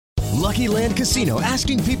Lucky Land Casino,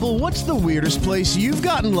 asking people, what's the weirdest place you've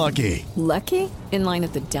gotten lucky? Lucky? In line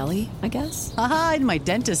at the deli, I guess? Aha, in my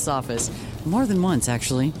dentist's office. More than once,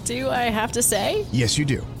 actually. Do I have to say? Yes, you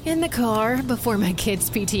do. In the car before my kids'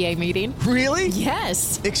 PTA meeting. Really?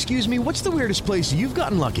 Yes. Excuse me, what's the weirdest place you've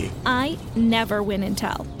gotten lucky? I never win and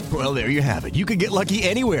tell. Well, there you have it. You can get lucky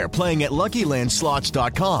anywhere, playing at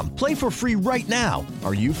LuckyLandSlots.com. Play for free right now.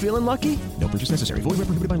 Are you feeling lucky? No purchase necessary. Void where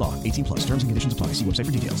prohibited by law. 18 plus. Terms and conditions apply. See website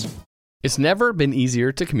for details. It's never been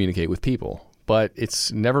easier to communicate with people, but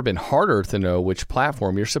it's never been harder to know which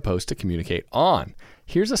platform you're supposed to communicate on.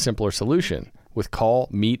 Here's a simpler solution. With call,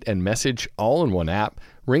 meet, and message all in one app,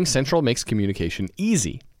 RingCentral makes communication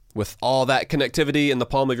easy. With all that connectivity in the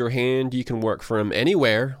palm of your hand, you can work from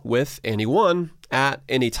anywhere with anyone at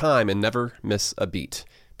any time and never miss a beat.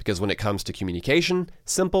 Because when it comes to communication,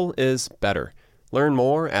 simple is better. Learn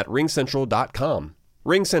more at ringcentral.com.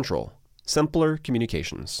 RingCentral. Simpler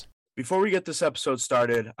communications. Before we get this episode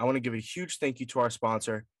started, I want to give a huge thank you to our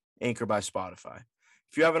sponsor, Anchor by Spotify.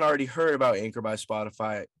 If you haven't already heard about Anchor by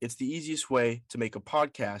Spotify, it's the easiest way to make a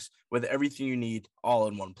podcast with everything you need all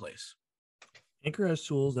in one place. Anchor has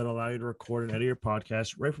tools that allow you to record and edit your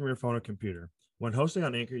podcast right from your phone or computer. When hosting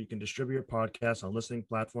on Anchor, you can distribute your podcast on listening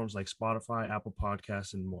platforms like Spotify, Apple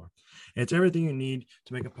Podcasts, and more. And it's everything you need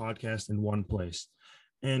to make a podcast in one place.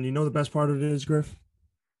 And you know the best part of it is, Griff?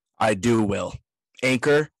 I do, Will.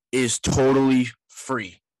 Anchor is totally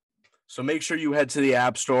free. So make sure you head to the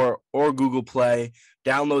App Store or Google Play,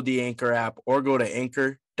 download the Anchor app, or go to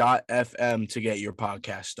anchor.fm to get your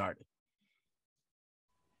podcast started.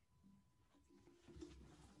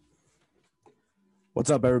 What's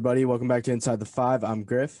up, everybody? Welcome back to Inside the Five. I'm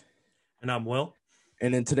Griff. And I'm Will.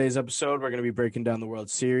 And in today's episode, we're going to be breaking down the World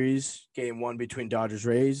Series. Game 1 between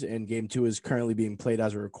Dodgers-Rays, and Game 2 is currently being played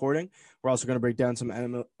as we're recording. We're also going to break down some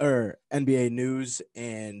NBA news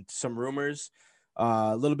and some rumors,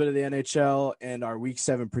 a little bit of the NHL, and our Week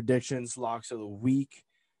 7 predictions, locks of the week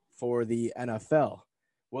for the NFL.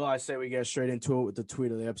 Will, I say we get straight into it with the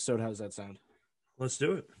tweet of the episode. How does that sound? Let's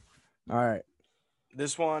do it. All right.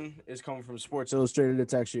 This one is coming from Sports Illustrated.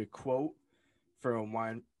 It's actually a quote from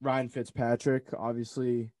Ryan Fitzpatrick.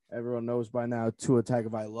 Obviously, everyone knows by now Tua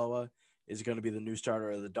Tagovailoa is going to be the new starter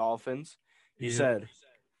of the Dolphins. He said,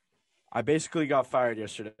 I basically got fired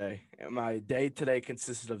yesterday, and my day today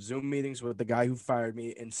consisted of Zoom meetings with the guy who fired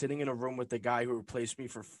me and sitting in a room with the guy who replaced me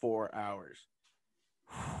for 4 hours.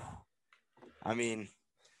 I mean,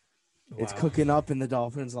 It's cooking up in the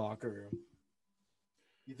Dolphins locker room.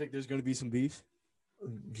 You think there's going to be some beef?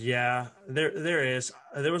 Yeah, there is.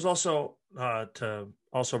 There was also to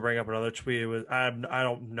also bring up another tweet. It was I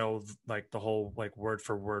don't know like the whole like word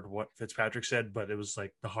for word what Fitzpatrick said, but it was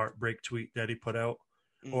like the heartbreak tweet that he put out,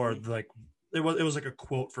 or like it was like a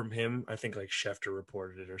quote from him. I think like Schefter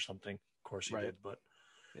reported it or something. Of course he did, but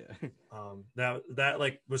yeah, that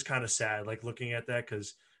like was kind of sad. Like looking at that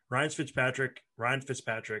because Ryan Fitzpatrick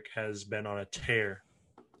has been on a tear.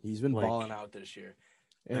 He's been balling out this year.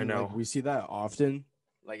 And I know. Like, we see that often.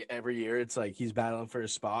 Like every year, it's like he's battling for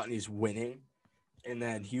his spot and he's winning. And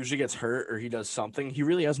then he usually gets hurt or he does something. He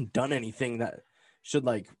really hasn't done anything that should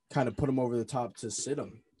like kind of put him over the top to sit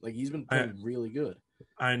him. Like he's been playing really good.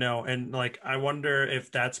 I know. And like, I wonder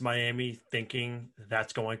if that's Miami thinking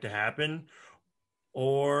that's going to happen,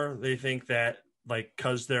 or they think that like,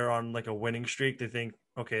 cause they're on like a winning streak, they think,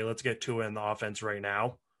 okay, let's get Tua in the offense right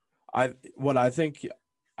now. I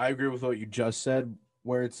agree with what you just said,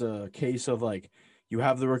 where it's a case of like you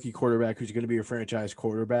have the rookie quarterback who's going to be your franchise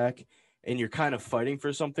quarterback and you're kind of fighting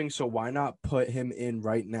for something. So why not put him in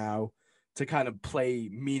right now to kind of play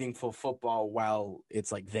meaningful football while it's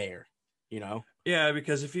like there, you know? Yeah,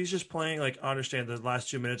 because if he's just playing, like, understand the last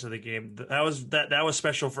 2 minutes of the game, that was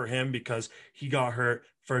special for him because he got hurt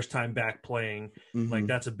first time back playing. Like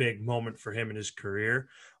that's a big moment for him in his career.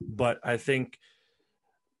 But I think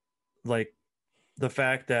like the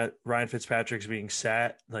fact that Ryan Fitzpatrick's being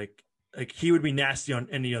sat, like he would be nasty on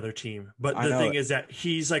any other team. But the thing is that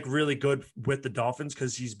he's like really good with the Dolphins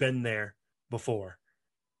because he's been there before.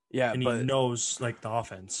 Yeah, and he knows like the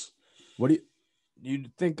offense. What do you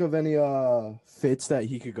think of any fits that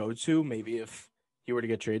he could go to? Maybe if he were to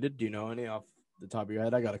get traded, do you know any off the top of your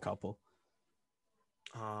head? I got a couple.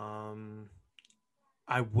 I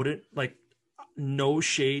wouldn't like. No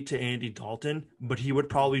shade to Andy Dalton, but he would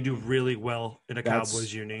probably do really well in a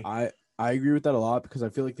Cowboys uni. I agree with that a lot because I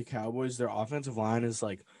feel like the Cowboys, their offensive line is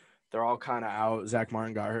like they're all kind of out. Zach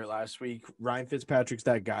Martin got hurt last week. Ryan Fitzpatrick's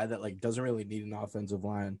that guy that like doesn't really need an offensive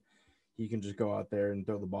line. He can just go out there and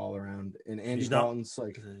throw the ball around. And Andy Dalton's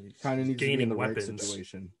like kind of needs to be in the right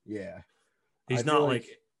situation. Yeah, he's not like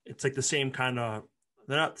it's like the same kind of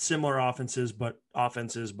similar offenses, but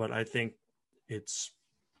I think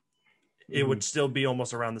it would still be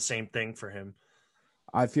almost around the same thing for him.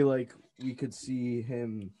 I feel like we could see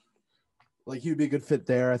him, like, he'd be a good fit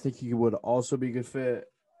there. I think he would also be a good fit.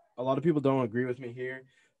 A lot of people don't agree with me here,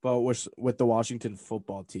 but with the Washington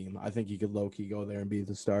football team, I think he could low-key go there and be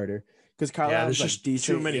the starter. Because Kyle Allen's there's like just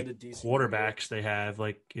too many decent quarterbacks they have.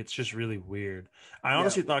 Like, it's just really weird. I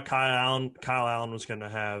honestly thought Kyle Allen was going to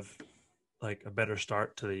have like a better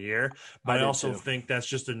start to the year, but I also think that's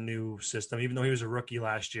just a new system. Even though he was a rookie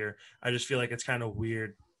last year, I just feel like it's kind of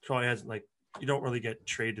weird. Probably hasn't, like, you don't really get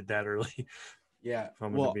traded that early. Yeah.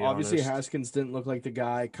 Well, obviously Haskins didn't look like the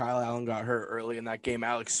guy. Kyle Allen got hurt early in that game.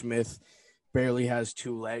 Alex Smith barely has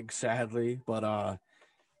 2 legs, sadly. But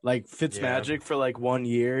like Fitzmagic for like 1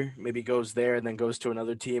 year, maybe goes there and then goes to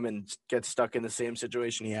another team and gets stuck in the same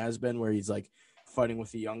situation he has been, where he's like fighting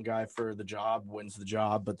with a young guy for the job, wins the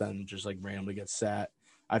job, but then just like randomly gets sat.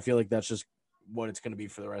 I feel like that's just what it's going to be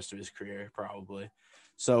for the rest of his career, probably.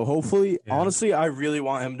 So hopefully, honestly, I really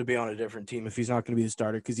want him to be on a different team if he's not going to be the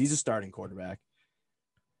starter, because he's a starting quarterback.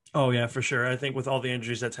 Oh, yeah, for sure. I think with all the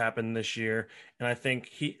injuries that's happened this year, and I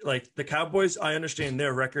think the Cowboys, I understand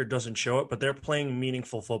their record doesn't show it, but they're playing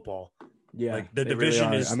meaningful football. Yeah. Like, the division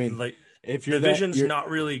really is, I mean, like, if you're division's not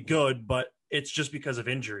really good, but it's just because of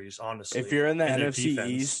injuries, honestly. If you're in the NFC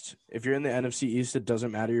East, it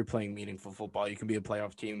doesn't matter. You're playing meaningful football. You can be a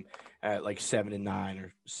playoff team at like 7-9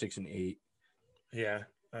 or 6-8. Yeah,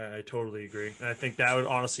 I totally agree. And I think that would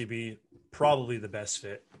honestly be probably the best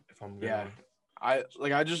fit if I'm going to. I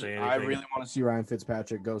really want to see Ryan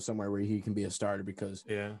Fitzpatrick go somewhere where he can be a starter, because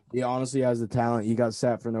he honestly has the talent. He got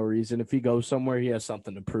sat for no reason. If he goes somewhere, he has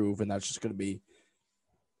something to prove, and that's just going to be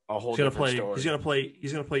a whole different story. He's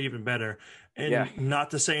gonna play even better. And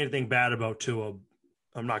not to say anything bad about Tua,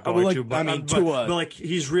 I'm not going to. But I mean, Tua, but like,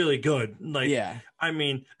 he's really good. Like, I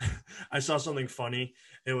mean, I saw something funny.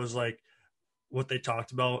 It was like what they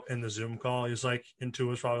talked about in the Zoom call. He was like, and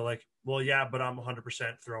Tua's probably like, well, yeah, but I'm 100%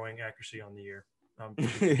 throwing accuracy on the year.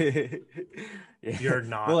 You're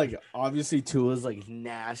not. Well, like, obviously Tua's like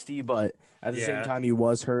nasty, but at the same time, he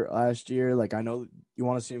was hurt last year. Like, I know you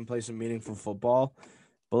want to see him play some meaningful football,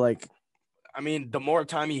 but like, I mean, the more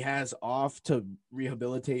time he has off to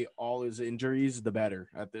rehabilitate all his injuries, the better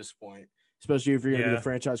at this point. Especially if you're going to be the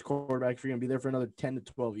franchise quarterback, if you're going to be there for another 10 to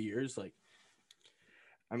 12 years. Like,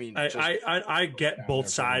 I mean, I get both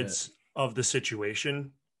sides of the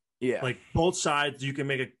situation. Yeah. Like, both sides, you can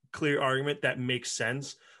make a clear argument that makes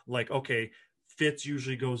sense. Like, okay, Fitz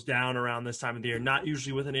usually goes down around this time of the year, not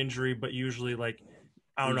usually with an injury, but usually, like,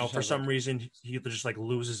 I don't know, for some reason, he just like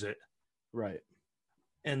loses it. Right.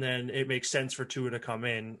 And then it makes sense for Tua to come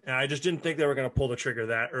in. And I just didn't think they were going to pull the trigger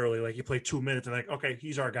that early. Like, he played 2 minutes and like, okay,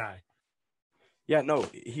 he's our guy. Yeah, no,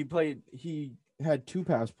 he had 2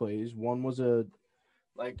 pass plays. One was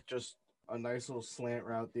just a nice little slant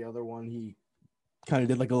route. The other one, he kind of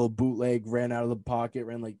did like a little bootleg, ran out of the pocket,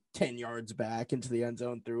 ran like 10 yards back into the end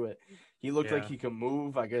zone, threw it. He looked like he could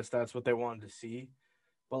move. I guess that's what they wanted to see.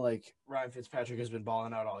 But like, Ryan Fitzpatrick has been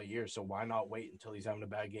balling out all year, so why not wait until he's having a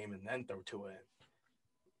bad game and then throw Tua in?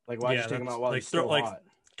 Like, why just take him out while he's still hot?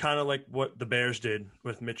 Kind of like what the Bears did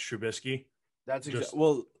with Mitch Trubisky. That's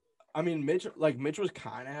well, I mean, Mitch was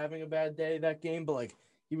kind of having a bad day that game, but like,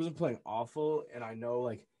 he wasn't playing awful. And I know,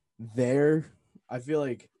 like, I feel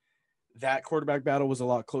like that quarterback battle was a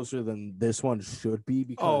lot closer than this one should be,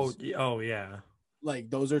 because like,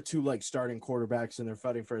 those are 2 like starting quarterbacks and they're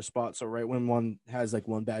fighting for a spot. So right when one has like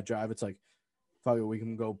one bad drive, it's like, fuck it, we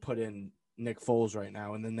can go put in Nick Foles right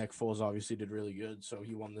now. And then Nick Foles obviously did really good, so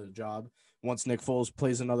he won the job. Once Nick Foles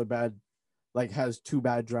plays another has 2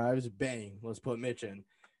 bad drives, bang, let's put Mitch in.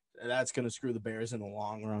 And that's going to screw the Bears in the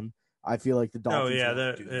long run. I feel like the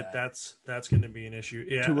Dolphins that's going to be an issue.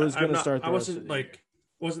 Yeah, Tua's going to start. I wasn't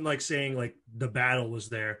like saying like the battle was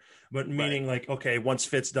there, but meaning like, okay, once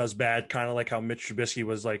Fitz does bad, kind of like how Mitch Trubisky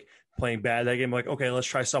was like playing bad that game, like, okay, let's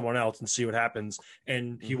try someone else and see what happens.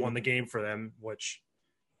 And he won the game for them, which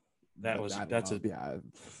like, I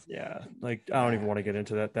don't even want to get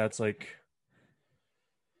into that. That's like,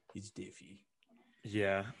 he's diffy.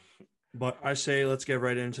 Yeah. But I say let's get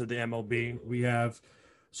right into the MLB.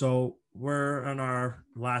 We're on our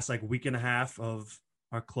last like week and a half of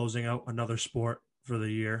our closing out another sport for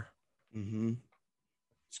the year. Mm-hmm.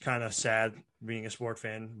 It's kind of sad being a sport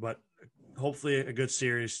fan, but hopefully a good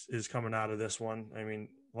series is coming out of this one. I mean,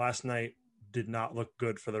 last night did not look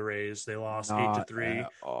good for the Rays. They lost 8-3.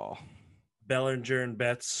 Bellinger and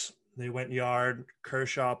Betts, they went yard.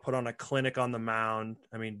 Kershaw put on a clinic on the mound.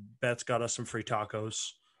 I mean, Betts got us some free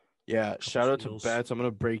tacos. Yeah, shout out to Betts. I'm going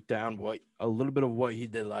to break down a little bit of what he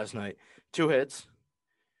did last night. 2 hits,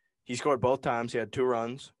 He scored both times. He had 2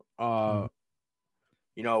 runs.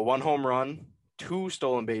 You know, 1 home run, 2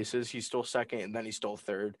 stolen bases. He stole second, and then he stole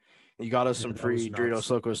third. He got us some free Doritos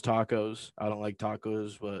Locos tacos. I don't like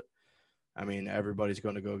tacos, but I mean, everybody's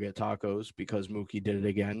going to go get tacos because Mookie did it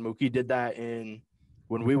again. Mookie did that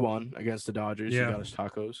when we won against the Dodgers. Yeah. He got us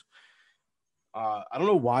tacos. I don't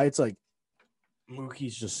know why it's like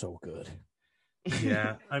Mookie's just so good.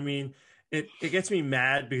 Yeah, I mean, it gets me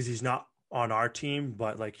mad because he's not on our team,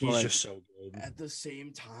 but like he's just so good. At the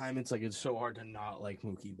same time, it's like it's so hard to not like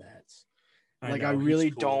Mookie Betts. I Like know, I really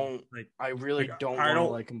he's cool. don't. Like, I really like, don't I want to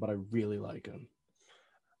don't- like him, but I really like him.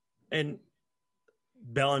 and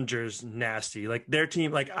Bellinger's nasty. Like their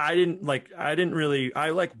team, like I didn't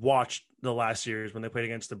watched the last series when they played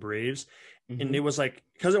against the Braves, and it was like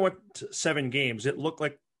because it went to 7 games, it looked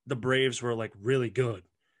like the Braves were like really good.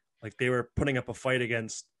 Like they were putting up a fight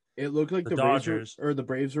against. It looked like the the Dodgers. the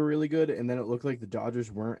Braves were really good, and then it looked like the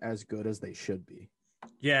Dodgers weren't as good as they should be.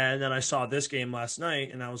 Yeah, and then I saw this game last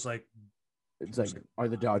night, and I was like, It's like, are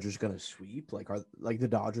the Dodgers gonna sweep? Like, the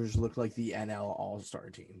Dodgers look like the NL All-Star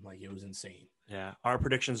team? Like, it was insane. yeah, our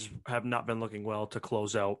predictions have not been looking well to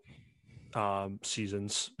close out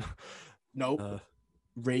seasons. Nope.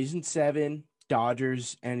 Rays in 7,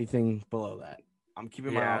 Dodgers anything below that. I'm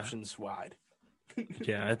keeping my Yeah. options wide.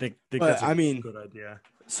 Yeah, I think But, that's a I mean- good idea.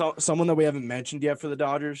 So someone that we haven't mentioned yet for the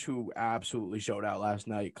Dodgers who absolutely showed out last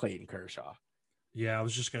night, Clayton Kershaw. Yeah, I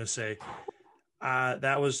was just gonna say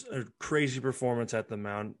that was a crazy performance at the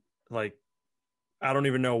mound. Like, I don't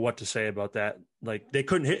even know what to say about that. Like, they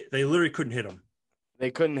literally couldn't hit him.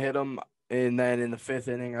 They couldn't hit him, and then in the 5th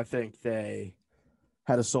inning, I think they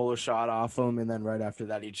had a solo shot off him, and then right after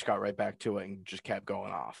that, he just got right back to it and just kept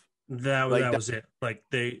going off. That Like, was it. Like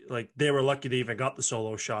they were lucky they even got the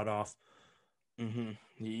solo shot off. Mm-hmm.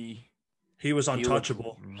 He was He looked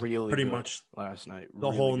untouchable really pretty good much last night. the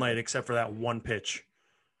Really whole good. night except for that one pitch.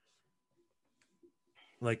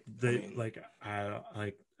 Like they mean-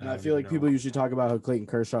 And I feel like people usually talk about how Clayton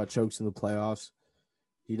Kershaw chokes in the playoffs.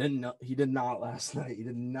 He did not last night. He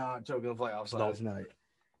did not choke in the playoffs No. last night.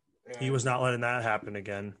 he was not letting that happen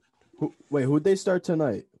again. Who'd they start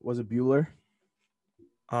tonight? Was it Bueller?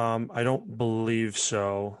 I don't believe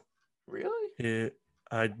so. Really?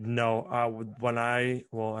 I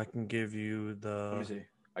can give you Let me the. see.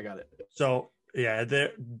 I got it. So yeah,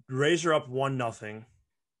 the Rays are up 1-0.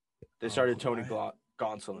 They started Tony why?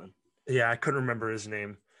 Gonsolin. Yeah, I couldn't remember his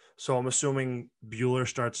name, so I'm assuming Bueller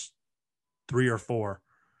starts 3 or 4.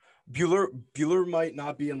 Bueller might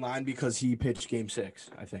not be in line because he pitched Game 6.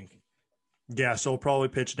 I think. Yeah, so he'll probably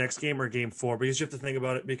pitch next game or game 4 because you have to think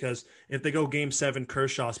about it. Because if they go game 7,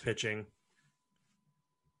 Kershaw's pitching.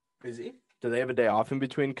 Is he? Do they have a day off in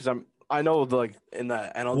between? Because I know like in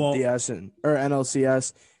the NLDS or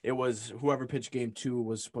NLCS, it was whoever pitched Game 2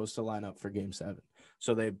 was supposed to line up for Game 7.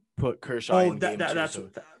 So they put Kershaw in Game 2.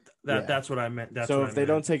 That's what I meant. So if they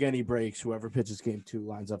don't take any breaks, whoever pitches Game 2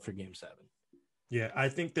 lines up for Game 7. Yeah, I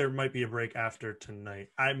think there might be a break after tonight.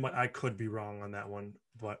 I could be wrong on that one,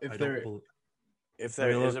 but If I there- don't believe. If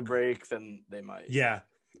there Let me is a look. break, then they might. Yeah.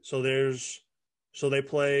 So they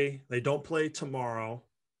don't play tomorrow.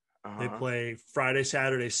 They Uh-huh. play Friday,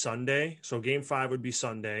 Saturday, Sunday. So game 5 would be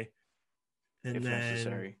Sunday. And if then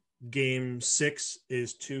necessary. game 6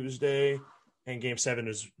 is Tuesday and game 7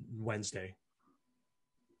 is Wednesday.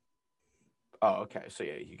 Oh, okay. So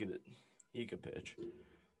yeah, he could pitch.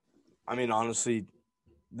 I mean, honestly,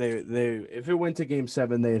 they if it went to Game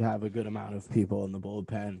 7, they'd have a good amount of people in the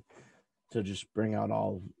bullpen to just bring out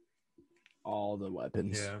all the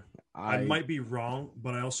weapons. Yeah. I might be wrong,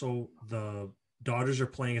 but the Dodgers are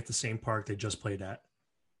playing at the same park they just played at.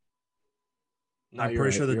 No, I'm you're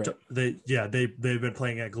pretty right, sure you're right. they've been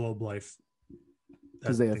playing at Globe Life.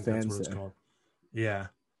 'Cause they I have think that's fans what it's there. called. Yeah,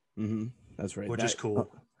 Mm-hmm. That's right. which is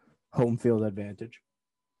cool. Home field advantage.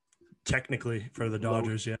 Technically for the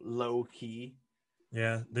Dodgers, yeah. Low key.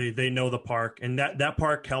 Yeah, they know the park, and that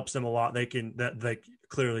park helps them a lot.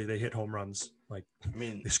 Clearly they hit home runs. Like I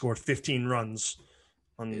mean, they scored 15 runs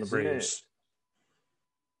on the Isn't Braves.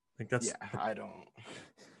 I think that's yeah, I don't.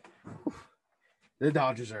 The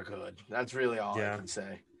Dodgers are good. That's really all Yeah. I can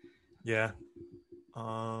say. yeah.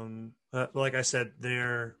 Like I said,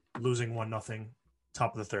 they're losing 1-0,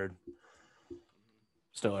 top of the 3rd.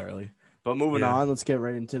 Still early. But moving Yeah. on, let's get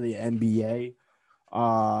right into the NBA. We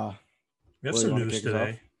have What do you some wanna news kick us off?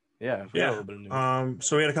 today. Yeah, we got a little bit of news.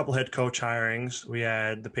 So we had a couple head coach hirings. We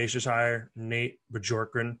had the Pacers hire Nate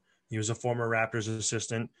Bjorkgren. He was a former Raptors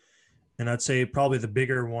assistant. And I'd say probably the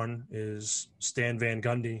bigger one is Stan Van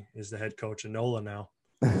Gundy is the head coach in NOLA now.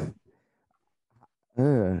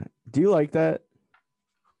 Do you like that?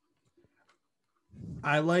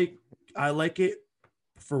 I like it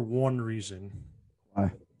for one reason.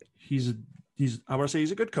 Why? I want to say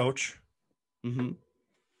he's a good coach. Mm-hmm.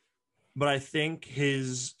 But I think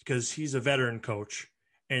because he's a veteran coach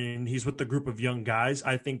and he's with the group of young guys,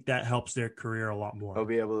 I think that helps their career a lot more. I'll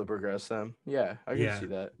be able to progress them. Yeah, I can Yeah. see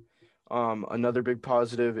that. Another big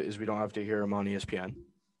positive is we don't have to hear him on ESPN.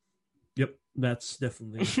 Yep, that's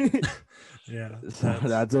definitely yeah.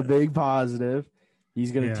 That's a big positive.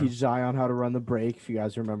 He's gonna Yeah. teach Zion how to run the break. If you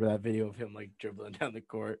guys remember that video of him like dribbling down the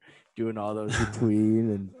court, doing all those between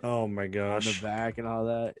and Oh my on gosh. the back and all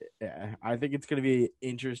that. Yeah, I think it's gonna be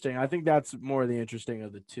interesting. I think that's more the interesting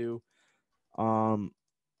of the two. I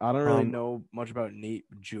don't really know much about Nate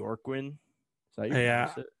Bjorkgren. Is that you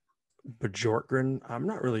pronounce it? Bjorkgren, I'm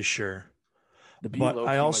not really sure. The B But low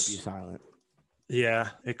I key also might be silent. Yeah,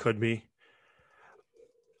 it could be.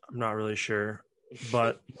 I'm not really sure.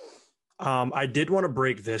 But I did want to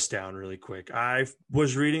break this down really quick. I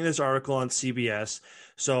was reading this article on CBS.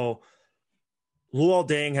 So Luol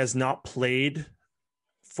Deng has not played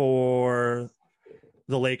for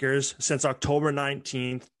the Lakers since October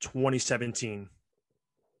 19th, 2017.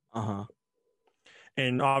 Uh-huh.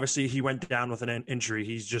 And obviously he went down with an injury.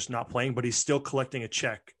 He's just not playing, but he's still collecting a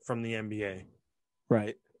check from the NBA.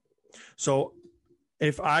 Right. So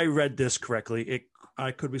if I read this correctly,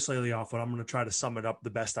 I could be slightly off, but I'm going to try to sum it up the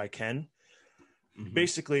best I can. Mm-hmm.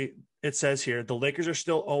 Basically, it says here, the Lakers are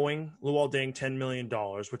still owing Luol Deng $10 million,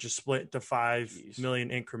 which is split into $5 million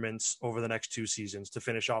increments over the next 2 seasons to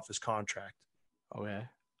finish off his contract. Okay.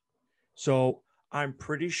 So I'm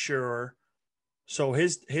pretty sure. So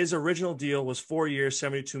his original deal was 4 years,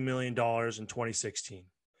 $72 million in 2016.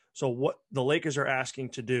 So what the Lakers are asking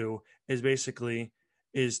to do is basically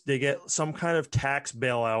they get some kind of tax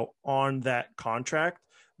bailout on that contract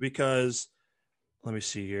because let me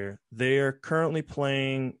see here. They're currently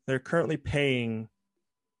paying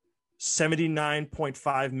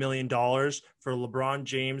 $79.5 million for LeBron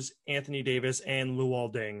James, Anthony Davis, and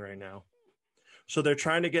Luol Deng right now. So they're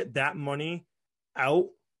trying to get that money out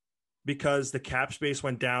because the cap space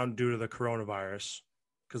went down due to the coronavirus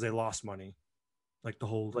because they lost money like the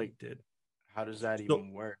whole league did. How does that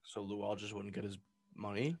even work? So Luol just wouldn't get his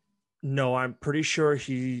money? No, I'm pretty sure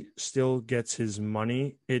he still gets his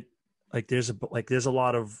money. There's a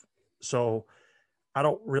lot of, so I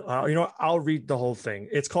don't I'll read the whole thing.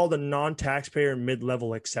 It's called a non-taxpayer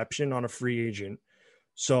mid-level exception on a free agent.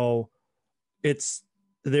 So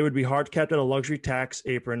they would be hard capped at a luxury tax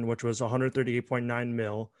apron, which was 138.9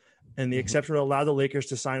 mil. And the exception would allow the Lakers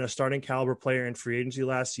to sign a starting caliber player in free agency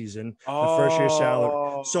last season, the first year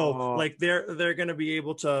salary. So they're going to be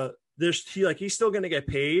able to, he's still going to get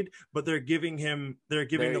paid, but they're giving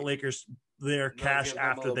the Lakers their cash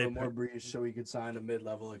after they more breeze so he could sign a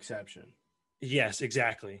mid-level exception. Yes,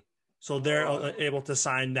 exactly. So they're able to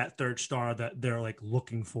sign that third star that they're like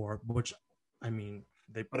looking for, which I mean,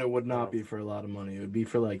 but it would not be for a lot of money. It would be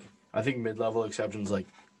for I think mid-level exceptions like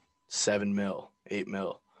 7 mil, 8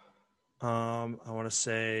 mil. I want to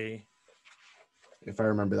say, if I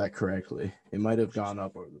remember that correctly, it might have gone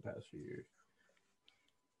up over the past few years.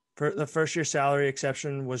 For the first year salary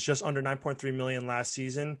exception was just under 9.3 million last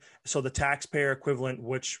season. So the taxpayer equivalent,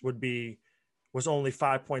 which was only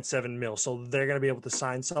 5.7 mil. So they're going to be able to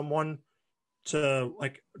sign someone to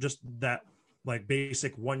just that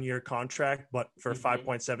basic 1 year contract, but for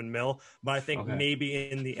 5.7 mil. But I think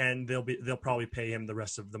maybe in the end they'll probably pay him the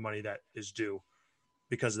rest of the money that is due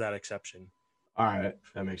because of that exception. All right,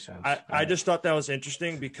 that makes sense. I just thought that was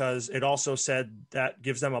interesting because it also said that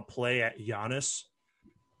gives them a play at Giannis.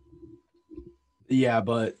 Yeah,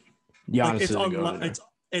 but Giannis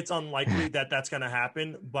it's unlikely that that's going to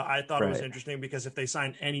happen, but I thought it was interesting because if they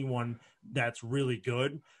sign anyone that's really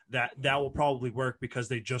good, that will probably work because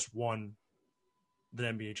they just won the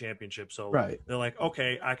NBA championship. So they're like,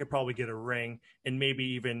 okay, I could probably get a ring and maybe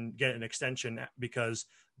even get an extension because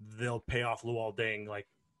they'll pay off Luol Deng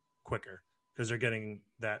quicker because they're getting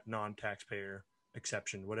that non-taxpayer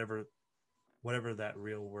exception, whatever that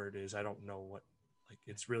real word is. I don't know what,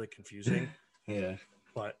 it's really confusing. Yeah.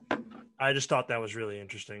 But I just thought that was really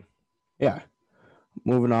interesting. Yeah.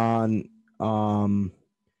 Moving on.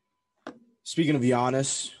 Speaking of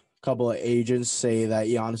Giannis, a couple of agents say that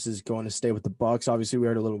Giannis is going to stay with the Bucks. Obviously, we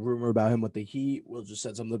heard a little rumor about him with the Heat. Will just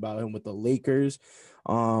said something about him with the Lakers.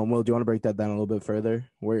 Will, do you want to break that down a little bit further?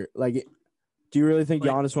 Where do you really think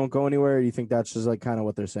Giannis won't go anywhere? Or do you think that's just kind of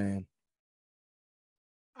what they're saying?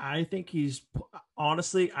 I think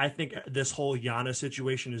I think this whole Giannis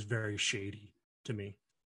situation is very shady to me.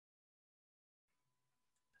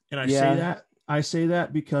 And I say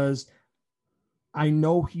that because I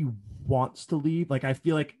know he wants to leave. Like, I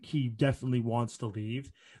feel like he definitely wants to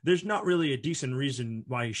leave. There's not really a decent reason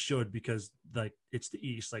why he should, because like it's the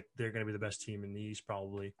East. Like, they're going to be the best team in the East,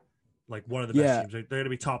 probably. Like, one of the best teams. They're going to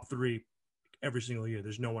be top 3 every single year.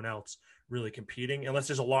 There's no one else really competing, unless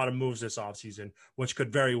there's a lot of moves this offseason, which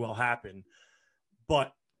could very well happen.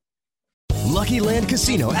 But Lucky Land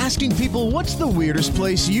Casino, asking people, what's the weirdest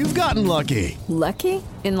place you've gotten lucky? Lucky?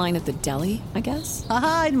 In line at the deli, I guess?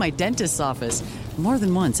 Aha, in my dentist's office. More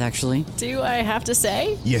than once, actually. Do I have to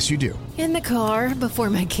say? Yes, you do. In the car before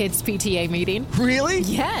my kids' PTA meeting. Really?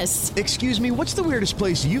 Yes. Excuse me, what's the weirdest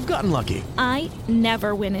place you've gotten lucky? I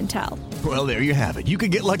never win and tell. Well, there you have it. You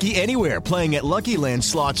can get lucky anywhere, playing at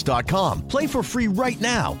LuckyLandSlots.com. Play for free right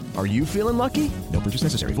now. Are you feeling lucky? No purchase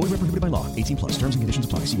necessary. Void where prohibited by law. 18+. Terms and conditions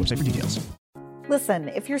apply. See website for details. Listen,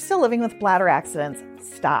 if you're still living with bladder accidents,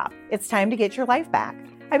 stop. It's time to get your life back.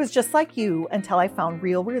 I was just like you until I found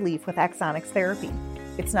real relief with Axonics therapy.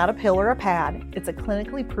 It's not a pill or a pad. It's a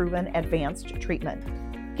clinically proven advanced treatment.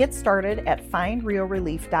 Get started at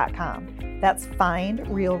findrealrelief.com. That's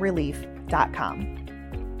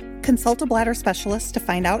findrealrelief.com. Consult a bladder specialist to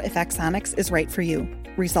find out if Axonics is right for you.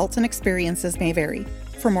 Results and experiences may vary.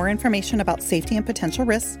 For more information about safety and potential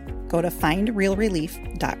risks, go to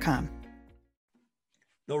findrealrelief.com.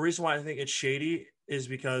 the reason why I think it's shady is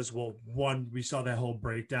because, well, one, we saw that whole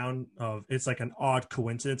breakdown of it's like an odd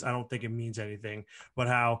coincidence. I don't think it means anything, but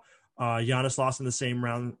how Giannis lost in the same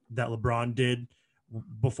round that LeBron did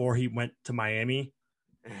before he went to Miami.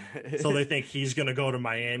 So they think he's going to go to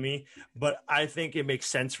Miami, but I think it makes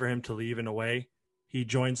sense for him to leave in a way. He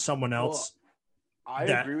joins someone else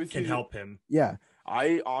that agree with can help him. Yeah.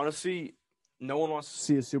 I honestly, no one wants to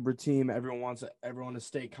see a super team. Everyone wants everyone to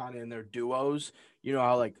stay kind of in their duos. You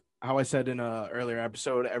know how I said in a earlier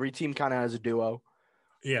episode, every team kind of has a duo.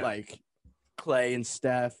 Yeah. Like Clay and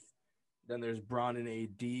Steph. Then there's Bron and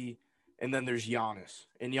AD. And then there's Giannis.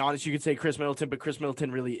 And Giannis, you could say Chris Middleton, but Chris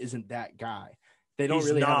Middleton really isn't that guy. They don't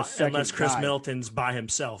really have a second unless Chris guy. Middleton's by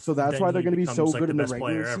himself. So that's why they're going to be so like good in the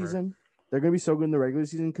regular season. They're going to be so good in the regular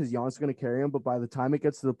season because Giannis is going to carry him. But by the time it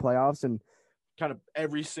gets to the playoffs and kind of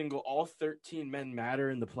all 13 men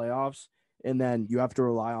matter in the playoffs, and then you have to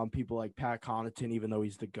rely on people like Pat Connaughton, even though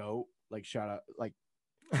he's the GOAT. Like, shout out, like,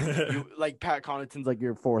 like Pat Connaughton's like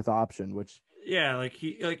your fourth option, which. Yeah,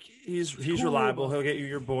 he's cool. Reliable. He'll get you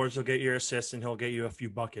your boards, he'll get your assists, and he'll get you a few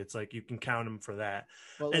buckets. Like, you can count him for that.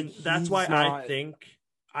 But and that's why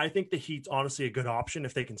I think the Heat's honestly a good option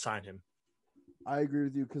if they can sign him. I agree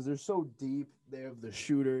with you because they're so deep. They have the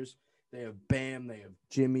shooters. They have Bam. They have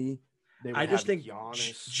Jimmy. I just think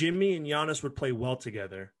Giannis. Jimmy and Giannis would play well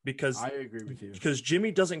together because I agree with you. Because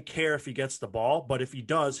Jimmy doesn't care if he gets the ball, but if he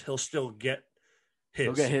does, he'll still get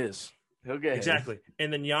his. He'll get his. Exactly.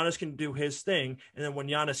 And then Giannis can do his thing. And then when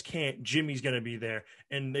Giannis can't, Jimmy's going to be there.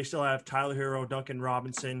 And they still have Tyler Hero, Duncan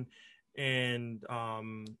Robinson, and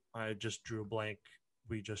I just drew a blank.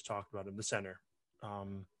 We just talked about him, the center.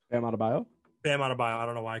 Bam Adebayo? Bam Adebayo. I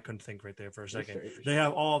don't know why I couldn't think right there for a second. They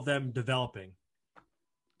have all of them developing.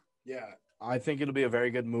 Yeah, I think it'll be a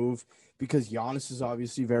very good move because Giannis is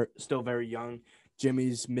obviously still very young.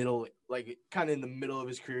 Jimmy's middle, like kind of in the middle of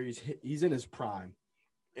his career. He's in his prime.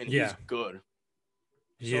 And he's good.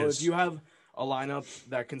 If you have a lineup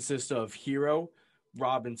that consists of Hero,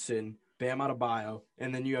 Robinson, Bam Adebayo,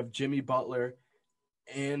 and then you have Jimmy Butler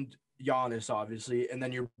and Giannis, obviously, and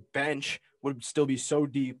then your bench would still be so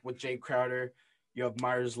deep with Jay Crowder. You have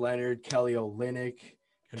Myers Leonard, Kelly Olynyk,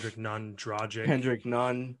 Kendrick Nunn, Dragic.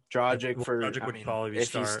 Dragic would probably if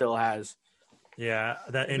start. He still has. Yeah,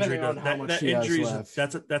 that injury. That injury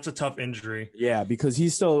that's a tough injury. Yeah, because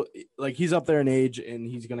he's still he's up there in age, and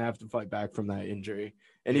he's gonna have to fight back from that injury.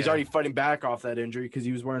 And he's already fighting back off that injury because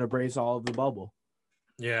he was wearing a brace all of the bubble.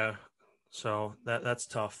 Yeah, so that's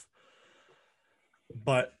tough.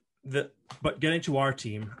 But getting to our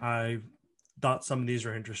team, I thought some of these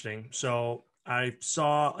were interesting. So I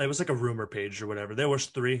saw it was like a rumor page or whatever. There was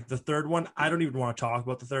 3. The third one, I don't even want to talk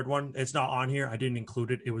about the third one. It's not on here. I didn't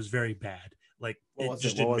include it. It was very bad. Like, what was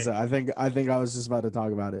it? I think I was just about to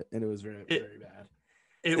talk about it, and it was very bad.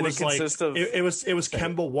 It was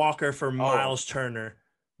Kemba Walker for Miles Turner.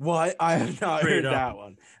 What? I have not heard that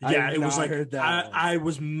one. Yeah, it was like I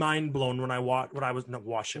was mind blown when I read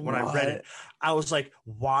it. I was like,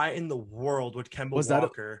 why in the world would Kemba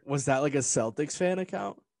Walker? Was that like a Celtics fan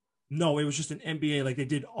account? No, it was just an NBA. Like, they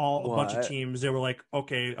did a bunch of teams. They were like,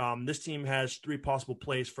 okay, this team has 3 possible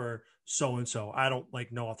plays for so-and-so. I don't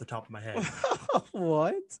know off the top of my head.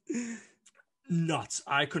 What? Nuts.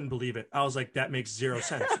 I couldn't believe it. I was like, that makes 0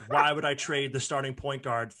 sense. Why would I trade the starting point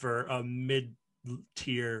guard for a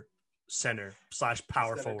mid-tier center /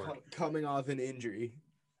 power forward? Coming off an injury.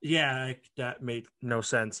 Yeah, that made no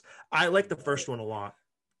sense. I like the first one a lot.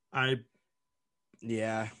 I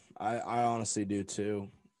honestly do too.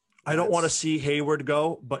 don't want to see Hayward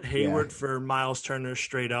go, but Hayward for Miles Turner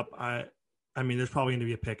straight up. I mean, there's probably going to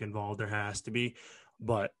be a pick involved. There has to be,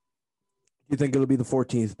 but you think it'll be the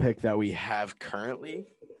 14th pick that we have currently?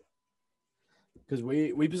 Because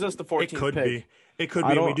we possess the 14th it could pick. be. It could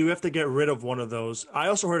be. We do have to get rid of one of those. I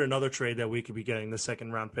also heard another trade that we could be getting the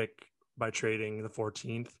second round pick by trading the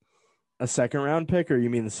 14th. A second round pick, or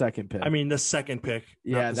you mean the second pick? I mean the second pick.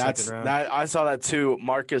 Yeah, that's that. I saw that too.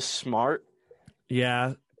 Marcus Smart.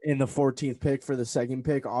 Yeah, in the 14th pick for the second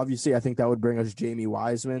pick. Obviously, I think that would bring us James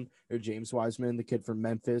Wiseman, the kid from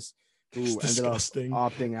Memphis, who ended up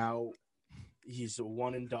opting out. He's a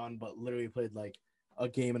one and done, but literally played like a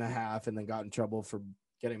game and a half and then got in trouble for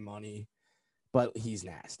getting money. But he's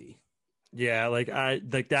nasty. Yeah,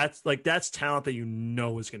 that's talent that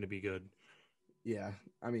is going to be good. Yeah,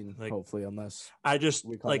 I mean, hopefully, unless I just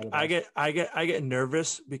I get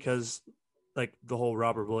nervous because like the whole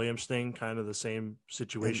Robert Williams thing, kind of the same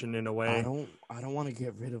situation in a way. I don't want to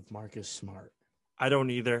get rid of Marcus Smart. I don't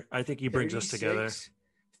either. I think he brings us together.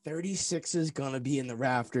 36 is gonna be in the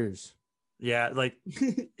rafters. Yeah, like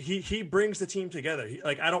he brings the team together.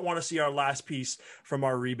 I don't want to see our last piece from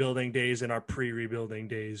our rebuilding days and our pre-rebuilding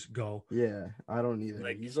days go. Yeah, I don't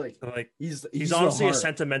either. He's honestly a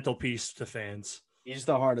sentimental piece to fans. He's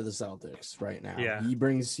the heart of the Celtics right now. Yeah, he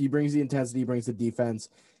brings the intensity, he brings the defense,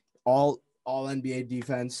 all NBA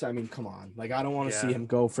defense. I mean, come on. I don't want to see him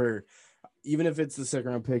go for, even if it's the second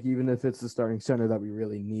round pick, even if it's the starting center that we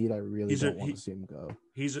really need. I really don't want to see him go.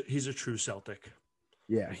 He's a true Celtic.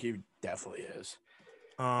 Yeah, he definitely is.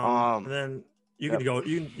 And then you can go.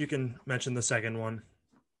 You can mention the second one.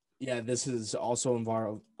 Yeah, this is also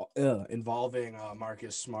involving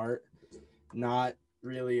Marcus Smart. Not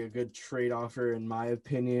really a good trade offer, in my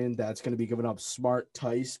opinion. That's going to be giving up Smart,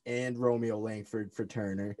 Tice, and Romeo Langford for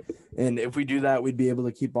Turner. And if we do that, we'd be able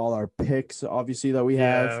to keep all our picks, obviously, that we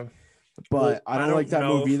have. But I don't like that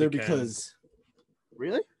move either because –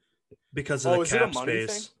 really? Because of the cap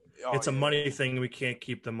space. It's a money thing. We can't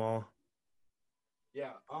keep them all.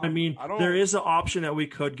 Yeah. I mean, there is an option that we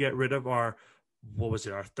could get rid of our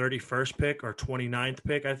 31st pick or 29th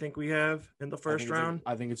pick, I think we have in the first round.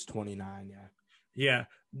 I think it's 29, yeah. Yeah,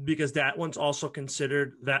 because that one's also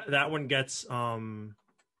considered that one gets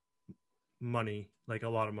money, like a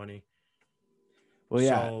lot of money. Well,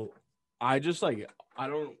 yeah.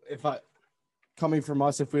 Coming from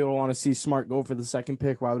us, if we don't want to see Smart go for the second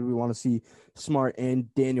pick, why would we want to see Smart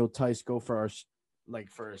and Daniel Tice go for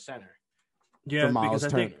for a center? Yeah,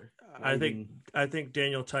 because I think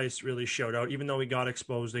Daniel Tice really showed out, even though he got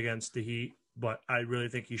exposed against the Heat. But I really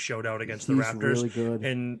think he showed out against the Raptors, really good.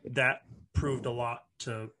 And that proved a lot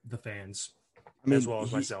to the fans as well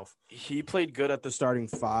as myself. He played good at the starting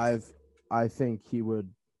five. I think he would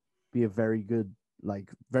be a very good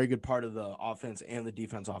part of the offense and the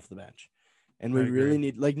defense off the bench. And we really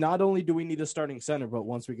need, not only do we need a starting center, but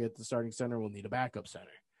once we get the starting center, we'll need a backup center.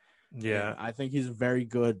 Yeah. And I think he's a very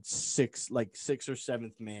good sixth or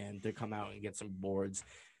seventh man to come out and get some boards,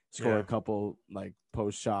 score a couple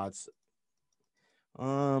post shots. I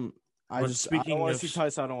don't want to see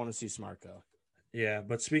Tice. I don't want to see Smart go. Yeah,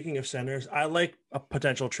 but speaking of centers, I like a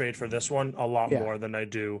potential trade for this one a lot more than I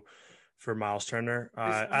do for Miles Turner.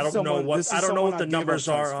 I don't know what the numbers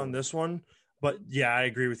are on this one, but yeah, I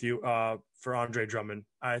agree with you. For Andre Drummond,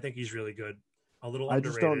 I think he's really good. A little underrated. I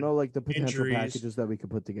just don't know the potential packages that we could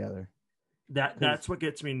put together. That's what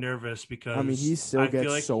gets me nervous because he still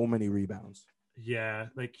gets so many rebounds. Yeah,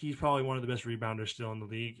 he's probably one of the best rebounders still in the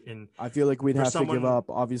league, and I feel like we'd have to give up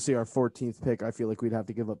obviously our 14th pick. I feel like we'd have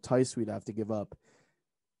to give up Tice. We'd have to give up.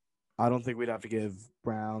 I don't think we'd have to give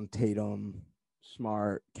Brown, Tatum,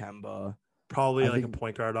 Smart, Kemba. Probably a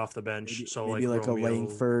point guard off the bench. Maybe a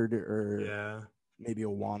Langford or maybe a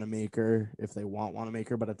Wanamaker if they want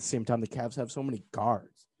Wanamaker. But at the same time, the Cavs have so many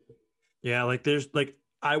guards. Yeah, there's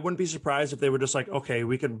I wouldn't be surprised if they were just okay,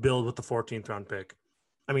 we could build with the 14th round pick.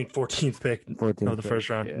 I mean, 14th pick. No, the first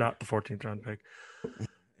round, not the 14th round pick.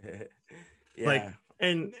 Yeah.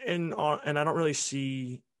 And I don't really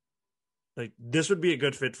see this would be a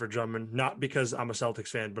good fit for Drummond, not because I'm a Celtics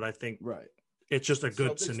fan, but I think it's just a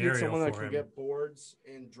good scenario someone that for him. Can get boards,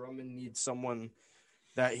 and Drummond needs someone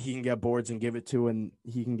that he can get boards and give it to, and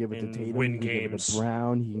he can give it to Tatum, win he can games. Give it to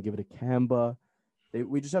Brown, he can give it to Kemba.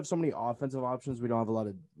 We just have so many offensive options. We don't have a lot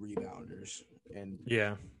of rebounders, and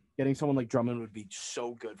getting someone like Drummond would be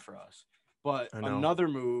so good for us. But another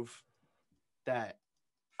move that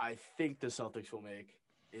I think the Celtics will make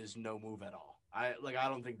is no move at all. I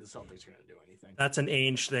don't think the Celtics are going to do anything. That's an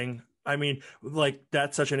Ainge thing. I mean, like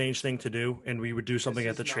that's such an Ainge thing to do, and we would do something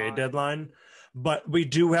at the trade deadline. But we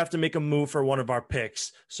do have to make a move for one of our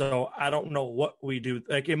picks. So I don't know what we do.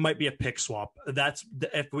 Like it might be a pick swap. That's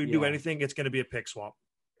if we do anything, it's going to be a pick swap.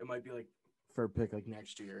 It might be like for a pick like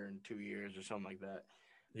next year in 2 years or something like that.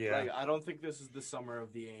 Yeah. Like, I don't think this is the summer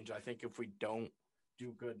of the Ainge. I think if we don't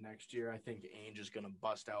do good next year, I think Ainge is going to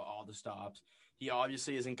bust out all the stops. He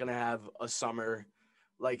obviously isn't going to have a summer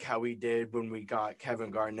like how he did when we got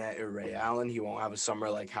Kevin Garnett or Ray Allen. He won't have a summer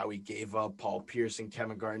like how he gave up Paul Pierce and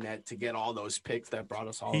Kevin Garnett to get all those picks that brought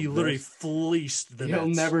us all. He literally fleeced the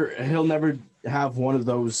Nets. He'll never have one of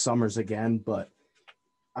those summers again. But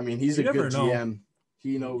I mean, he's a good GM.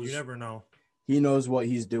 He knows. You never know. He knows what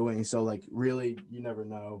he's doing. So like, really, you never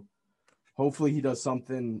know. Hopefully, he does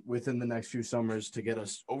something within the next few summers to get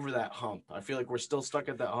us over that hump. I feel like we're still stuck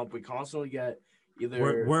at that hump. We constantly get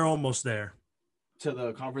either we're almost there to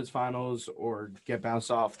the conference finals or get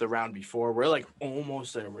bounced off the round before. We're like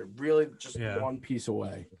almost there. We're really just one piece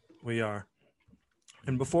away. We are.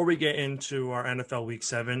 And before we get into our NFL Week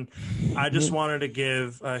 7, I just wanted to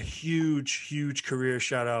give a huge career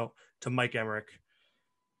shout out to Mike Emmerich,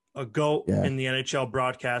 a GOAT in the NHL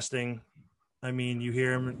broadcasting. I mean, you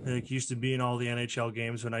hear him, like, he used to be in all the NHL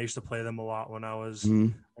games when I used to play them a lot when I was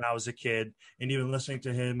a kid, and even listening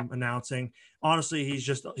to him announcing, honestly, he's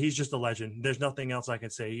just a legend. There's nothing else I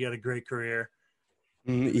can say. He had a great career.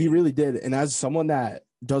 He really did. And as someone that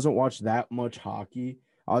doesn't watch that much hockey,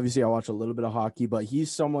 obviously I watch a little bit of hockey, but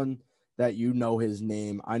he's someone that you know his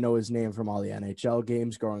name. I know his name from all the NHL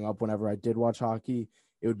games growing up. Whenever I did watch hockey,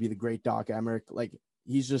 it would be the great Doc Emmerich. Like,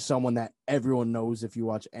 he's just someone that everyone knows if you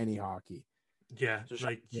watch any hockey. Yeah,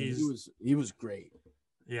 like he was great.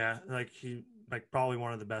 Yeah, he probably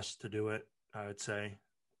one of the best to do it, I would say.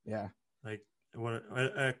 Yeah, like what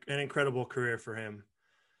an incredible career for him.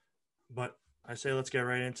 But I say let's get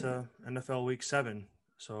right into NFL Week 7.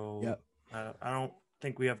 So I don't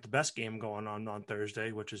think we have the best game going on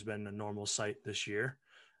Thursday, which has been a normal sight this year.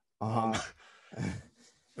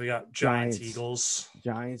 We got Giants, Eagles.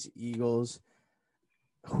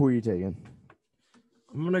 Who are you taking?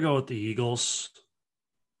 I'm going to go with the Eagles.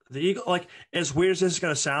 The Eagle, like, as weird as this is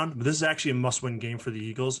going to sound, but this is actually a must-win game for the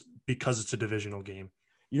Eagles because it's a divisional game.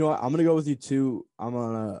 You know what? I'm going to go with you, too. I'm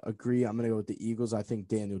going to agree. I'm going to go with the Eagles. I think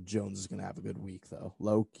Daniel Jones is going to have a good week, though.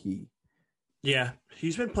 Low key. Yeah,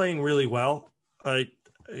 he's been playing really well. Like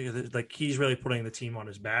he's really putting the team on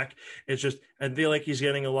his back. It's just, I feel like he's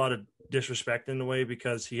getting a lot of disrespect in a way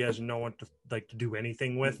because he has no one to do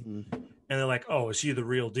anything with. And they're like, oh, is he the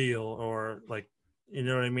real deal? Or like, you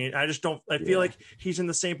know what I mean? I just don't. I feel like he's in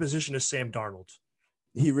the same position as Sam Darnold.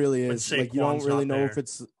 He really is. Like, you don't really know if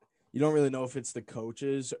it's the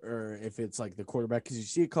coaches or if it's like the quarterback, because you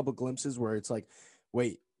see a couple glimpses where it's like,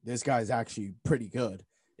 wait, this guy's actually pretty good.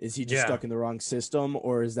 Is he just stuck in the wrong system,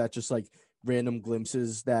 or is that just like random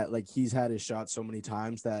glimpses that like he's had his shot so many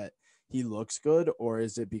times that he looks good, or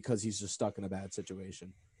is it because he's just stuck in a bad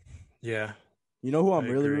situation? Yeah. You know who I'm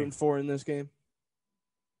really rooting for in this game?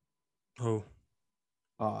 Who?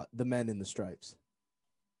 The men in the stripes.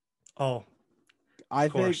 Oh, I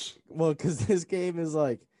think, well, because this game is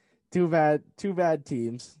like two bad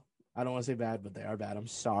teams. I don't want to say bad, but they are bad. I'm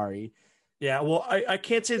sorry. Yeah, well, I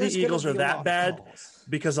can't say the Eagles are that bad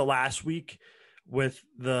because of last week with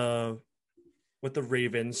the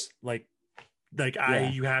Ravens.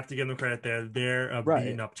 You have to give them credit there. They're a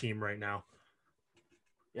beaten up team right now.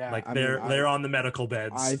 Yeah, they're on the medical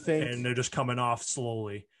beds. I think, and they're just coming off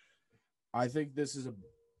slowly. I think this is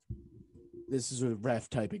a ref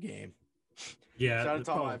type of game. Yeah. Shout out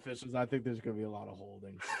to all my officials. I think there's going to be a lot of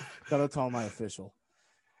holding. Shout out to all my official.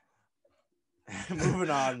 Moving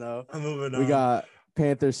on, though. We got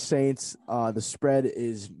Panthers Saints. The spread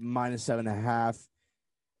is -7.5.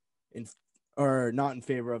 Not in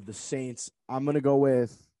favor of the Saints. I'm going to go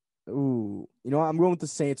with, I'm going with the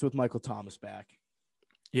Saints with Michael Thomas back.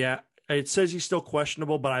 Yeah. It says he's still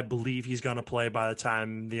questionable, but I believe he's going to play by the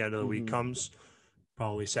time the end of the week comes.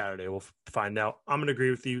 Probably Saturday. We'll find out. I'm going to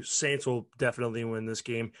agree with you. Saints will definitely win this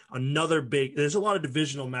game. There's a lot of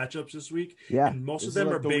divisional matchups this week. Yeah. And most of them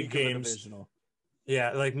are big games.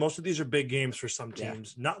 Yeah. Like most of these are big games for some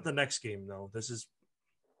teams. Yeah. Not the next game, though. This is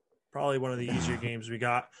probably one of the easier games we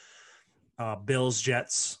got. Bills,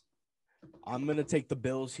 Jets. I'm going to take the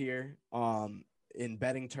Bills here. In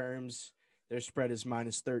betting terms, their spread is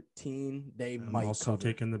 -13. I'm also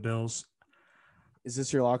taking the Bills. Is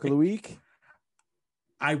this your lock of the week?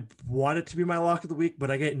 I want it to be my lock of the week,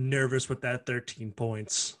 but I get nervous with that 13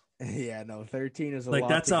 points. Yeah, no, 13 is a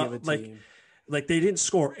lot to give a team. Like they didn't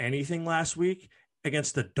score anything last week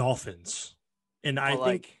against the Dolphins. And I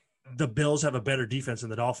think the Bills have a better defense than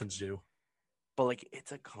the Dolphins do. But like,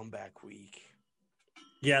 it's a comeback week.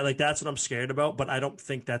 Yeah, like that's what I'm scared about, but I don't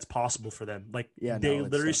think that's possible for them. Like Yeah, they no,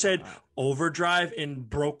 it's literally said definitely not. overdrive and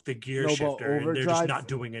broke the gear No, but shifter, and they're just overdrive- not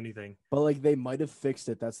doing anything. But like, they might have fixed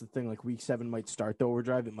it. That's the thing. Like, week 7 might start the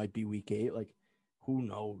overdrive. It might be week 8. Like, who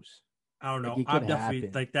knows? I don't know. Like, it I'm could definitely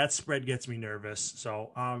happen. like that spread gets me nervous.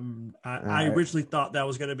 So I right. originally thought that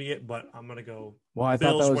was gonna be it, but I'm gonna go. Well, I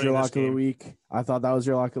Bills thought that was your winning this lock of the game. week. I thought that was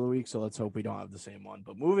your lock of the week. So let's hope we don't have the same one.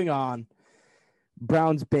 But moving on,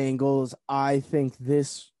 Browns Bengals. I think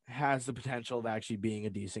this has the potential of actually being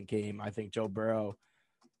a decent game. I think Joe Burrow,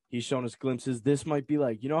 he's shown us glimpses. This might be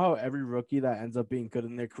like, you know how every rookie that ends up being good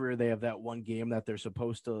in their career, they have that one game that they're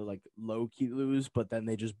supposed to like low key lose, but then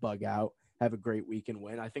they just bug out, have a great week and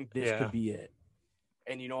win. I think this could be it.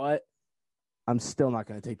 And you know what? I'm still not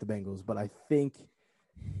going to take the Bengals, but I think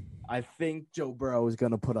Joe Burrow is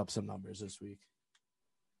going to put up some numbers this week.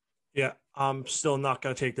 Yeah, I'm still not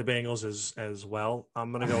going to take the Bengals as well.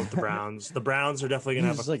 I'm going to go with the Browns. The Browns are definitely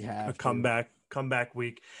going to have a comeback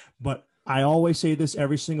week. But I always say this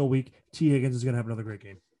every single week: T. Higgins is going to have another great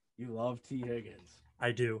game. You love T. Higgins.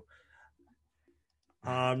 I do.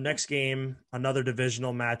 Next game, another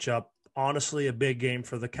divisional matchup. Honestly, a big game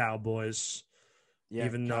for the Cowboys. Yeah,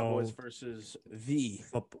 even Cowboys though versus the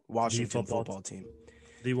Washington football team.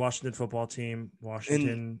 The Washington football team.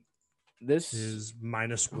 Washington. This is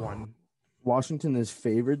 -1. Washington is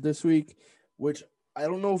favored this week, which I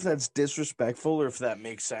don't know if that's disrespectful or if that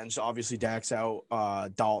makes sense. Obviously, Dak's out.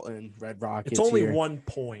 Dalton, Red Rockets. It's only here. 1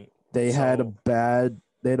 point. They had a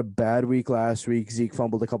bad week last week. Zeke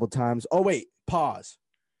fumbled a couple times. Oh wait, pause.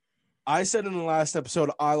 I said in the last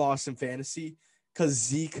episode I lost in fantasy because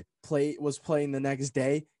Zeke was playing the next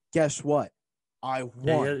day. Guess what? I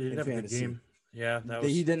won in fantasy. Yeah,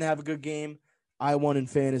 he didn't have a good game. I won in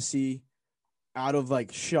fantasy. Out of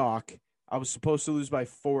like shock, I was supposed to lose by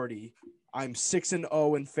 40. I'm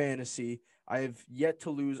 6-0 in fantasy. I have yet to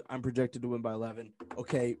lose. I'm projected to win by 11.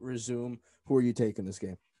 Okay, resume. Who are you taking this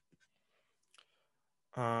game?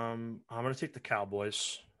 I'm gonna take the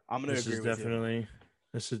Cowboys. I'm gonna agree with you.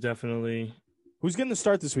 This is definitely. Who's going to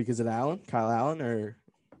start this week? Is it Allen? Kyle Allen or?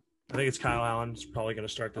 I think it's Kyle Allen. It's probably going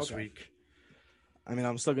to start this week. I mean,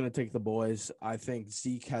 I'm still going to take the boys. I think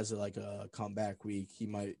Zeke has a comeback week. He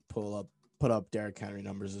might put up Derrick Henry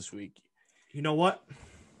numbers this week. You know what?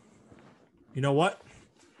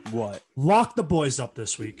 What? Lock the boys up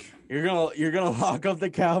this week. You're gonna lock up the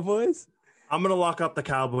Cowboys? I'm gonna lock up the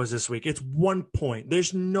Cowboys this week. It's 1 point.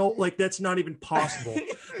 There's no that's not even possible.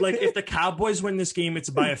 If the Cowboys win this game, it's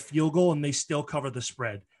by a field goal and they still cover the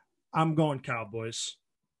spread. I'm going Cowboys.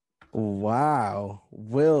 Wow.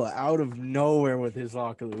 Will out of nowhere with his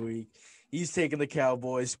lock of the week. He's taking the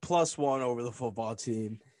Cowboys +1 over the football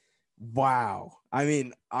team. Wow. I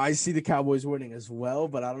mean, I see the Cowboys winning as well,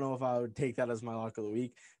 but I don't know if I would take that as my lock of the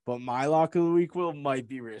week. But my lock of the week might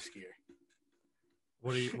be riskier.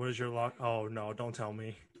 What is your lock? Oh no, don't tell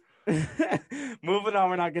me. Moving on,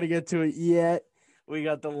 we're not gonna get to it yet. We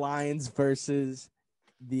got the Lions versus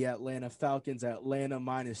the Atlanta Falcons. Atlanta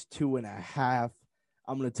 -2.5.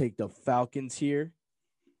 I'm going to take the Falcons here.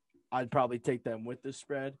 I'd probably take them with the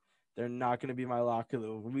spread. They're not going to be my lock of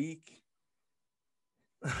the week.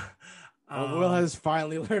 Will has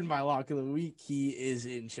finally learned my lock of the week. He is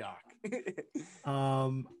in shock.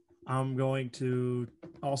 I'm going to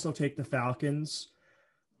also take the Falcons.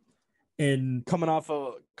 And coming off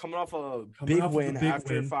a big win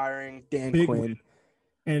after firing Dan Quinn. Win.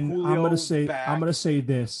 And Julio I'm going to say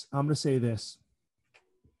this.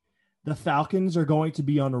 The Falcons are going to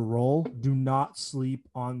be on a roll. Do not sleep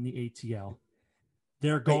on the ATL.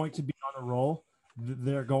 They're going to be on a roll.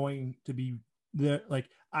 They're going to be there.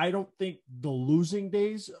 I don't think the losing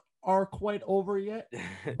days are quite over yet,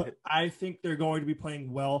 but I think they're going to be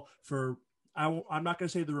playing well for. I'm not going to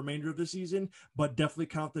say the remainder of the season, but definitely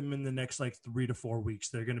count them in the next 3 to 4 weeks.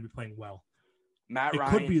 They're going to be playing well. Matt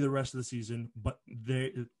Ryan could be the rest of the season, but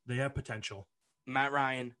they have potential. Matt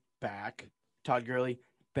Ryan back. Todd Gurley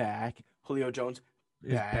back. Julio Jones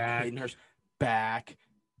back. Hayden Hurst back.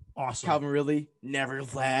 Awesome. Calvin Ridley never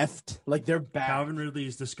left. They're back. Calvin Ridley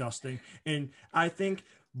is disgusting, and I think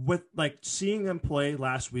with seeing them play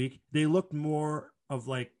last week, they looked more of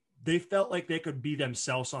they felt like they could be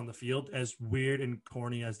themselves on the field, as weird and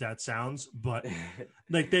corny as that sounds. But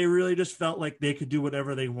they really just felt like they could do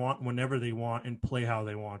whatever they want, whenever they want, and play how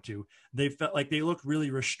they want to. They felt like they looked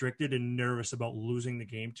really restricted and nervous about losing the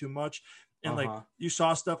game too much. And you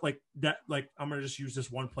saw stuff like that. I'm going to just use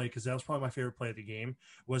this one play because that was probably my favorite play of the game,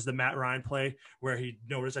 was the Matt Ryan play where he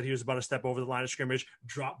noticed that he was about to step over the line of scrimmage,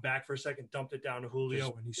 dropped back for a second, dumped it down to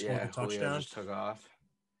Julio, and he scored a touchdown. Julio just took off.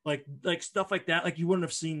 like stuff like that. Like you wouldn't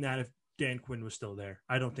have seen that if Dan Quinn was still there.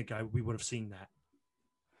 I don't think we would have seen that.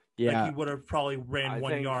 Yeah, like he would have probably ran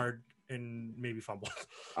 1 yard and maybe fumbled.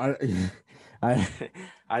 I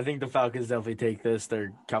think the Falcons definitely take this.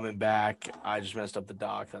 They're coming back. I just messed up the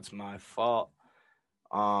doc. That's my fault.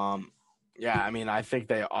 Yeah, I mean, I think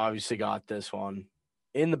they obviously got this one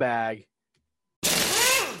in the bag.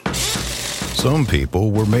 Some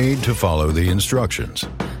people were made to follow the instructions.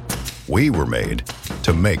 We were made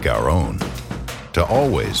to make our own. To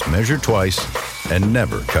always measure twice and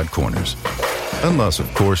never cut corners. Unless,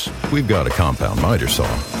 of course, we've got a compound miter saw.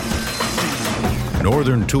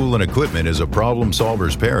 Northern Tool and Equipment is a problem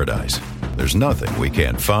solver's paradise. There's nothing we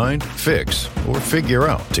can't find, fix, or figure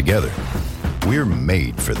out together. We're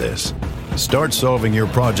made for this. Start solving your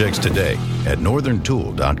projects today at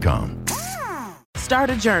northerntool.com. Start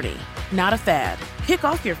a journey, not a fad. Kick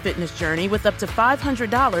off your fitness journey with up to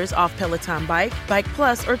 $500 off Peloton Bike, Bike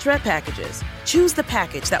Plus, or Tread packages. Choose the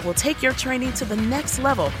package that will take your training to the next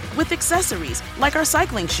level with accessories like our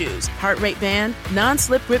cycling shoes, heart rate band,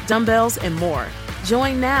 non-slip grip dumbbells, and more.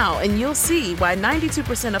 Join now and you'll see why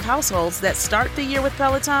 92% of households that start the year with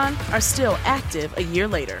Peloton are still active a year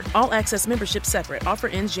later. All access membership separate. Offer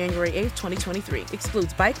ends January 8th, 2023.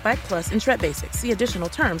 Excludes Bike, Bike Plus, and Tread Basics. See additional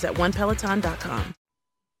terms at onepeloton.com.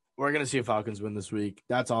 We're going to see a Falcons win this week.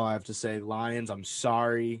 That's all I have to say. Lions, I'm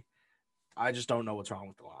sorry. I just don't know what's wrong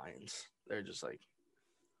with the Lions. They're just like...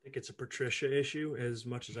 I think it's a Patricia issue, as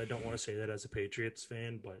much as I don't want to say that as a Patriots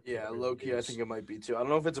fan. But yeah, low-key, I think it might be too. I don't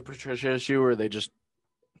know if it's a Patricia issue or they just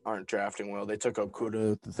aren't drafting well. They took Okudah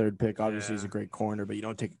with the third pick. Obviously, he's a great corner, but you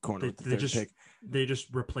don't take a corner with the third pick. They just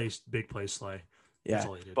replaced Big Play Slay. Yeah,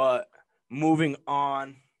 but moving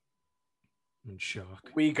on. I'm in shock.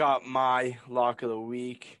 We got my lock of the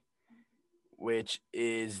week, which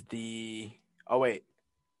is the – oh, wait.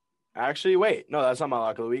 Actually, wait. No, that's not my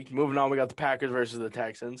lock of the week. Moving on, we got the Packers versus the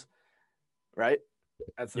Texans, right?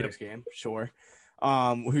 That's the next game. Sure.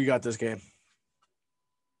 Who you got this game?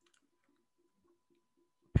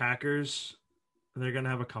 Packers, they're going to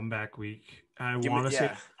have a comeback week. I want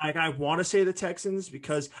to say the Texans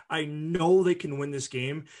because I know they can win this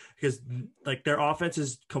game because like their offense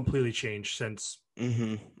has completely changed since.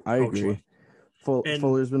 I agree.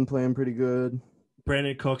 Fuller's been playing pretty good.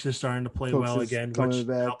 Brandon Cooks is starting to play well again, which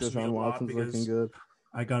back. Deshaun Watson's looking good.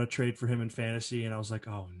 I got a trade for him in fantasy, and I was like,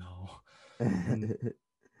 oh, no.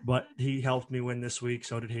 But he helped me win this week.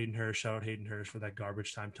 So did Hayden Hurst. Shout out Hayden Hurst for that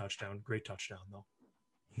garbage time touchdown. Great touchdown, though.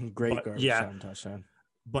 Garbage time touchdown.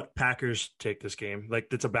 But Packers take this game. Like,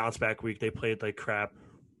 it's a bounce-back week. They played like crap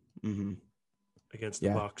against the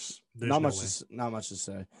Bucs. Not much to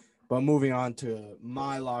say. But moving on to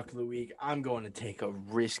my lock of the week, I'm going to take a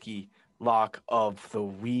risky lock of the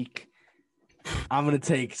week. I'm going to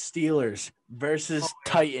take Steelers versus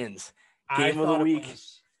Titans. Game of the week.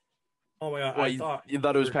 Oh, my God. Well, you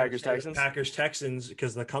thought it was Packers-Texans? Packers-Texans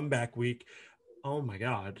because the comeback week. Oh, my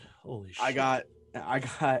God. Holy shit. I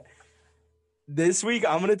got this week.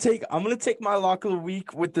 I'm going to take my lock of the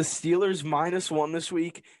week with the Steelers -1 this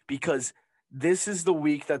week because this is the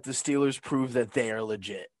week that the Steelers prove that they are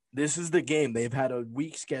legit. This is the game. They've had a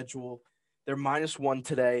weak schedule. They're -1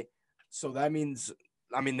 today. So that means,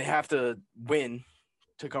 they have to win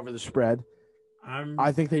to cover the spread.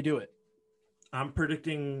 I think they do it. I'm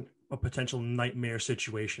predicting a potential nightmare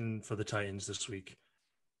situation for the Titans this week.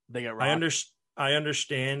 They get rocked. I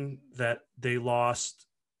understand that they lost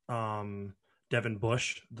Devin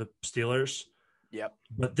Bush, the Steelers. Yep.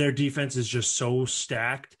 But their defense is just so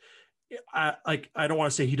stacked. I don't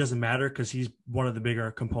want to say he doesn't matter because he's one of the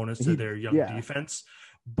bigger components to their young defense.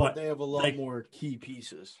 But they have a lot more key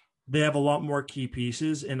pieces. They have a lot more key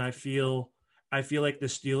pieces, and I feel like the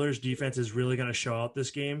Steelers defense is really going to show out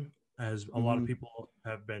this game, as a lot of people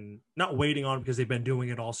have been not waiting on because they've been doing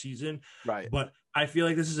it all season. Right. But I feel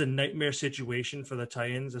like this is a nightmare situation for the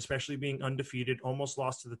Titans, especially being undefeated, almost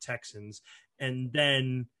lost to the Texans. And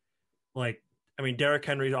then, Derrick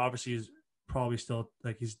Henry obviously is probably still,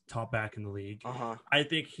 he's top back in the league. I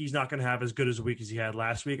think he's not going to have as good as a week as he had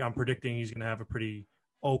last week. I'm predicting he's going to have a pretty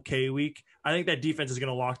okay week. I think that defense is going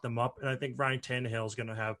to lock them up, and I think Ryan Tannehill is going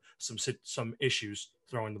to have some issues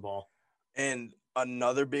throwing the ball. And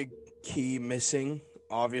another big key missing,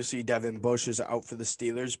 obviously Devin Bush is out for the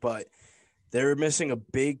Steelers, but they're missing a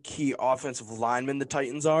big key offensive lineman, the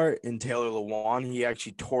Titans are, in Taylor Lewan. He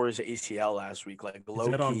actually tore his ACL last week. Is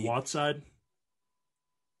that on Watt's side?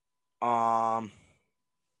 Let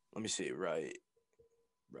me see. Right.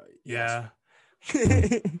 Yeah.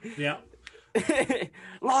 Yeah.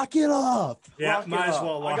 Lock it up. Yeah, might as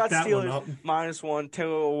well lock that one up. -1,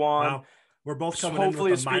 Taylor Lewan. Wow. We're both coming in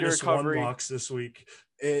with a -1 box this week.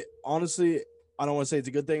 It honestly, I don't want to say it's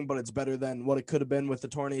a good thing, but it's better than what it could have been with the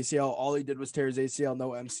torn ACL. All he did was tear his ACL,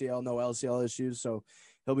 no MCL, no LCL issues. So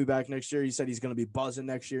he'll be back next year. He said he's going to be buzzing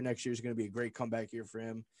next year. Next year is going to be a great comeback year for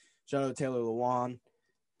him. Shout out to Taylor Lewan.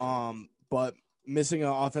 But missing an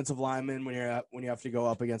offensive lineman when you have to go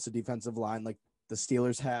up against a defensive line like the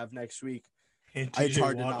Steelers have next week, it's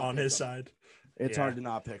hard to not on his side. It's hard to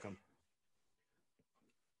not pick him.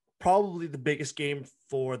 Probably the biggest game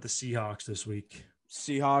for the Seahawks this week.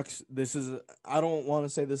 Seahawks, I don't want to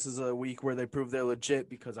say this is a week where they prove they're legit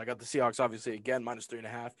because I got the Seahawks obviously again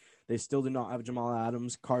 -3.5. They still do not have Jamal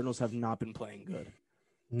Adams. Cardinals have not been playing good.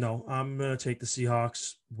 No, I'm gonna take the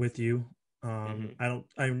Seahawks with you.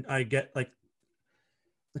 I get like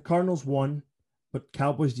the Cardinals won, but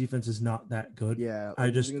Cowboys defense is not that good. Yeah,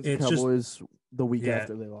 it's Cowboys just the week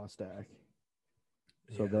after they lost Dak.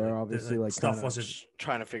 So they're obviously like stuff wasn't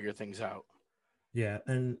trying to figure things out. Yeah,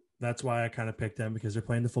 and that's why I kind of picked them because they're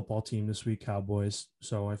playing the football team this week, Cowboys.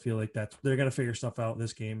 So I feel like they're gonna figure stuff out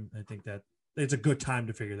this game. I think that it's a good time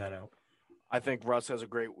to figure that out. I think Russ has a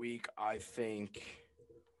great week. I think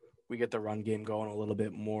we get the run game going a little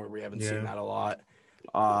bit more. We haven't seen that a lot.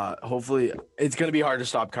 Hopefully, it's going to be hard to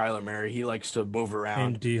stop Kyler Murray. He likes to move around.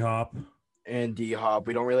 And D-Hop.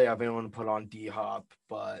 We don't really have anyone to put on D-Hop,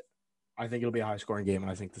 but I think it'll be a high-scoring game,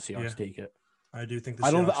 and I think the Seahawks take it. I do think the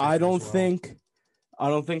Seahawks I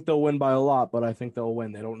don't think they'll win by a lot, but I think they'll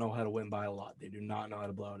win. They don't know how to win by a lot. They do not know how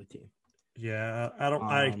to blow out a team. Yeah, I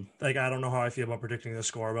don't know how I feel about predicting the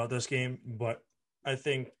score about this game, but I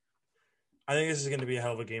think this is going to be a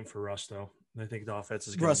hell of a game for Russ, though. I think the offense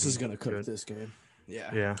is going to cook this game.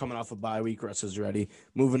 Yeah. Coming off a bye week, Russ is ready.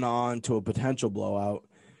 Moving on to a potential blowout.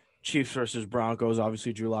 Chiefs versus Broncos.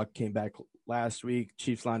 Obviously, Drew Lock came back last week.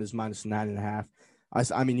 Chiefs line is -9.5.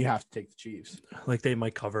 I mean, you have to take the Chiefs. Like they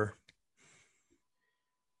might cover.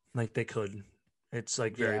 Like they could. It's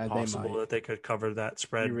like very possible that they could cover that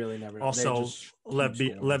spread. You really never. Also,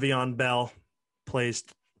 Le'Veon Bell plays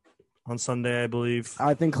on Sunday, I believe.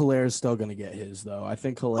 I think Hilaire is still going to get his, though. I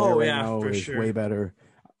think Hilaire is way better.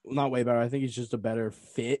 Not way better. I think he's just a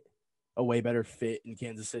way better fit in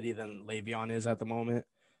Kansas City than Le'Veon is at the moment.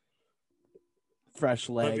 Fresh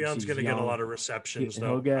legs. Le'Veon's going to get a lot of receptions,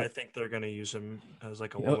 though. I think they're going to use him as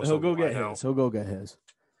like a. He'll go get his. He'll go get his.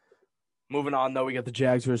 Moving on, though, we got the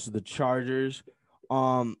Jags versus the Chargers.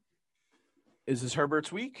 Is this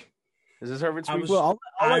Herbert's week? Well,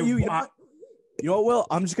 I'll let you. You know what, Will?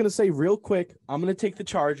 I'm just going to say real quick, I'm going to take the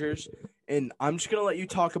Chargers, and I'm just going to let you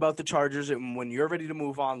talk about the Chargers, and when you're ready to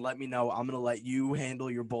move on, let me know. I'm going to let you handle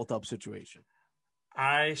your bolt-up situation.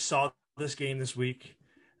 I saw this game this week.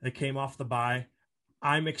 It came off the bye.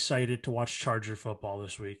 I'm excited to watch Charger football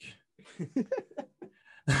this week.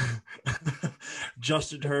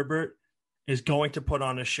 Justin Herbert is going to put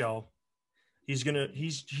on a show. It's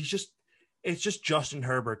just Justin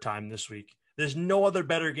Herbert time this week. There's no other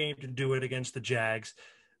better game to do it against the Jags.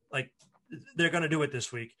 Like, they're going to do it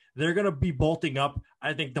this week. They're going to be bolting up,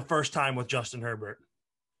 I think, the first time with Justin Herbert.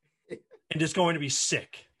 And it's going to be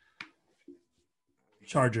sick.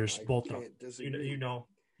 Chargers, bolt up.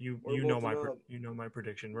 You know my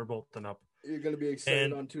prediction. We're bolting up. You're going to be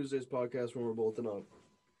excited on Tuesday's podcast when we're bolting up.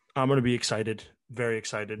 I'm going to be excited, very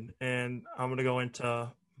excited. And I'm going to go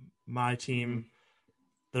into my team.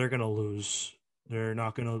 They're going to lose. They're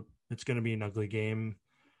not going to. It's going to be an ugly game.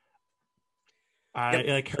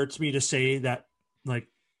 It hurts me to say that like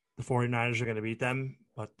the 49ers are going to beat them,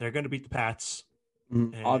 but they're going to beat the Pats.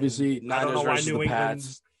 Obviously, Niners versus the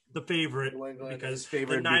Pats. The favorite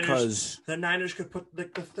because the Niners could put the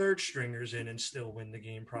third stringers in and still win the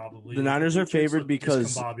game probably. The Niners are favored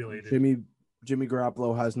because Jimmy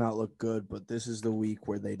Garoppolo has not looked good, but this is the week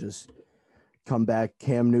where they just come back.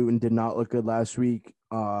 Cam Newton did not look good last week.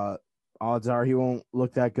 Odds are he won't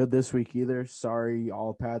look that good this week either. Sorry,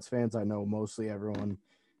 all Pats fans. I know mostly everyone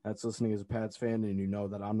that's listening is a Pats fan, and you know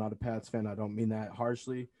that I'm not a Pats fan. I don't mean that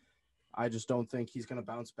harshly. I just don't think he's going to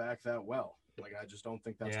bounce back that well. Like, I just don't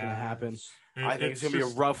think that's going to happen. I think it's going to be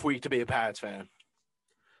a rough week to be a Pats fan.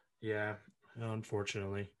 Yeah,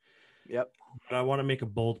 unfortunately. Yep. But I want to make a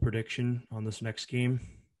bold prediction on this next game.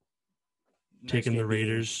 Taking the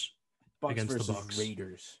Raiders against the Bucks.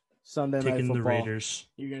 Raiders. Sunday night football. Taking the Raiders.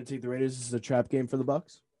 You're going to take the Raiders? This is a trap game for the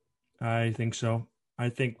Bucks? I think so. I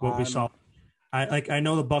think what we saw. I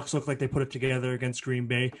know the Bucks look like they put it together against Green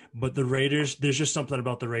Bay, but the Raiders, there's just something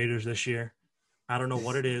about the Raiders this year. I don't know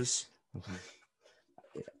what it is.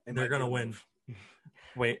 And they're going to win.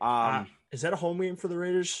 Wait, is that a home game for the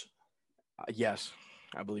Raiders? Yes,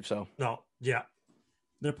 I believe so. No, yeah.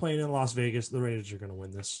 They're playing in Las Vegas. The Raiders are going to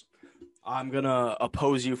win this. I'm gonna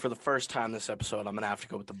oppose you for the first time this episode. I'm gonna have to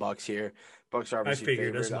go with the Bucks here. Bucks are obviously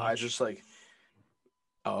figured favored. as much. I just like.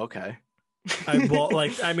 Oh, okay.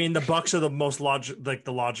 The Bucks are the most the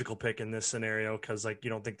logical pick in this scenario because like you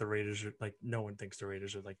don't think the Raiders are like no one thinks the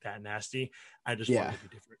Raiders are like that nasty. I just wanted to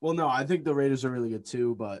be different. Well, no, I think the Raiders are really good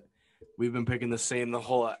too, but we've been picking the same the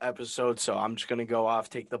whole episode, so I'm just gonna go off,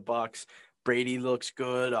 take the Bucks. Brady looks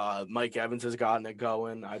good. Mike Evans has gotten it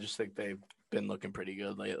going. I just think they've been looking pretty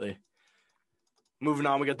good lately. Moving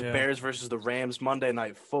on, we got the Bears versus the Rams. Monday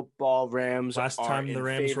Night Football. Rams. Last time the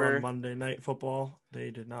Rams favor. were on Monday Night Football, they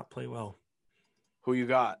did not play well. Who you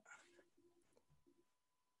got?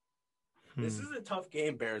 This is a tough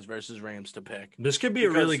game, Bears versus Rams, to pick. This could be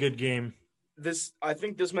a really good game. I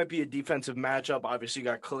think this might be a defensive matchup. Obviously, you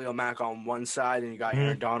got Khalil Mack on one side and you got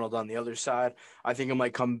Aaron Donald on the other side. I think it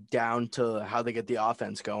might come down to how they get the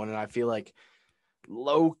offense going, and I feel like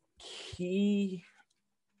low key.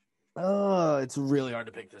 It's really hard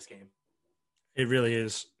to pick this game. It really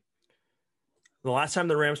is. The last time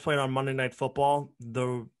the Rams played on Monday Night Football,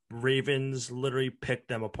 the Ravens literally picked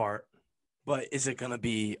them apart. But is it going to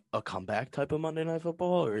be a comeback type of Monday Night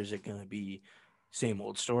Football, or is it going to be same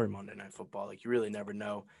old story Monday Night Football? Like, you really never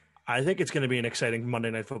know. I think it's going to be an exciting Monday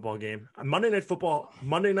Night Football game. Monday Night Football,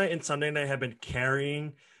 Monday night and Sunday night have been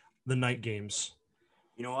carrying the night games.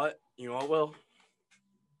 You know what, Will?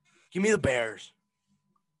 Give me the Bears.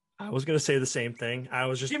 I was going to say the same thing. I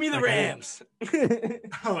was just give me the Rams.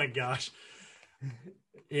 Oh my gosh.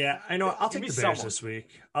 Yeah, I know. I'll take the Bears this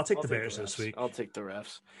week. I'll take the Bears this week. I'll take the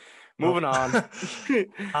refs. Moving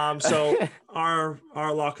on. So our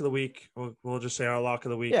lock of the week. We'll just say our lock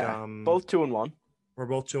of the week. Yeah, both 2-1. We're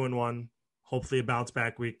both 2-1. Hopefully a bounce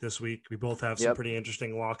back week this week. We both have some pretty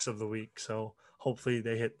interesting locks of the week. So hopefully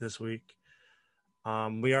they hit this week.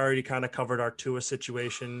 We already kind of covered our Tua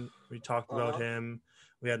situation. We talked about him.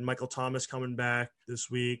 We had Michael Thomas coming back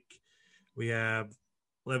this week. We have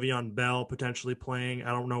Le'Veon Bell potentially playing.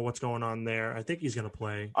 I don't know what's going on there. I think he's going to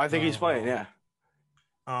play. I think he's playing, yeah.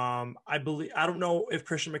 I don't know if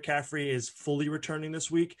Christian McCaffrey is fully returning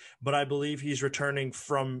this week, but I believe he's returning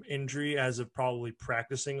from injury as of probably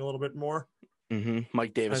practicing a little bit more. Mm-hmm.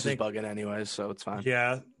 Mike Davis is bugging anyways, so it's fine.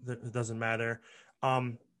 Yeah, it doesn't matter.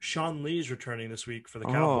 Sean Lee's returning this week for the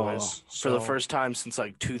Cowboys. For the first time since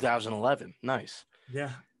like 2011. Nice.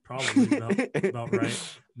 Yeah, probably about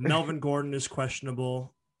right. Melvin Gordon is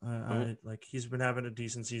questionable. He's been having a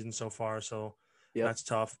decent season so far, so that's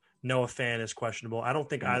tough. Noah Fant is questionable. I don't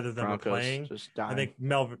think either of them are playing. I think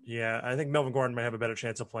Melvin Gordon might have a better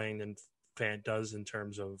chance of playing than Fant does in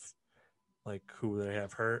terms of like who they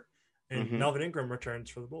have hurt. And Melvin Ingram returns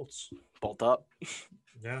for the Bolts. Bolt up.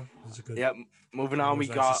 Yeah, that's a good. Yep. Moving on, we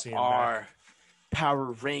got our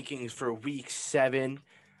power rankings for Week 7.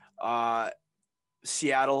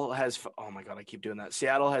 Seattle has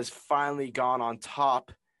Seattle has finally gone on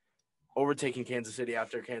top, overtaking Kansas City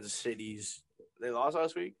after Kansas City's. They lost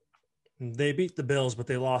last week. They beat the Bills, but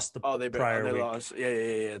they lost the prior week. Lost.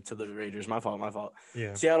 Yeah, to the Raiders. My fault.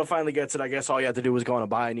 Yeah. Seattle finally gets it. I guess all you have to do is go on a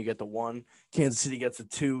bye and you get the 1. Kansas City gets the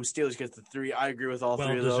 2. Steelers gets the 3. I agree with all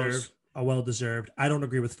three of those. Well-deserved. I don't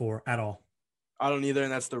agree with 4 at all. I don't either,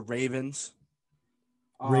 and that's the Ravens.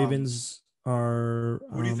 Ravens are.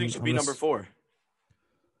 Who do you think should be number 4?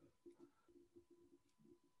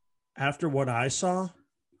 After what I saw,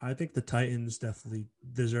 I think the Titans definitely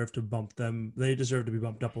deserve to bump them. They deserve to be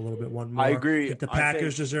bumped up a little bit more. I agree. I think the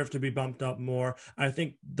Packers deserve to be bumped up more. I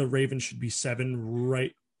think the Ravens should be 7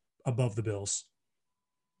 right above the Bills.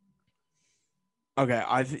 Okay,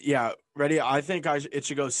 ready? I think it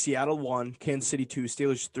should go Seattle 1, Kansas City 2,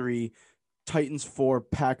 Steelers 3, Titans 4,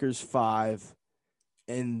 Packers 5,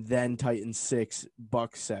 and then Titans 6,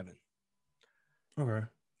 Bucks 7. Okay.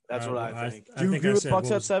 That's what I think. Do you agree with Bucks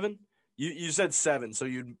at 7? You said 7, so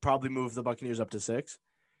you'd probably move the Buccaneers up to 6?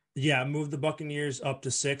 Yeah, move the Buccaneers up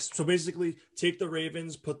to 6. So basically, take the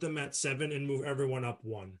Ravens, put them at 7, and move everyone up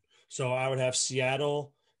 1. So I would have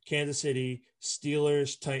Seattle, Kansas City,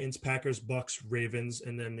 Steelers, Titans, Packers, Bucks, Ravens,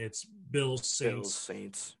 and then it's Bills,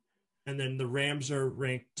 Saints. And then the Rams are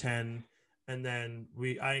ranked 10. And then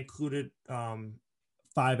I included 5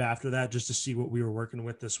 after that just to see what we were working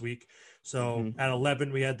with this week. So at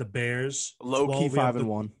 11, we had the Bears. Low key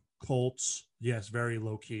 5-1. Colts. Yes, very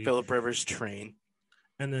low key. Phillip Rivers train.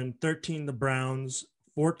 And then 13, the Browns.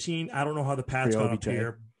 14, I don't know how the Pats got up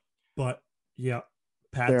here, but yeah,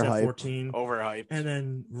 Pats at 14. Overhyped. And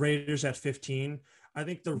then Raiders at 15. I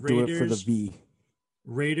think the Raiders. Do it for the V.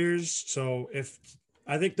 Raiders. So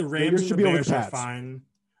I think the Rams and the Bears are fine.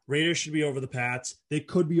 Raiders should be over the Pats. They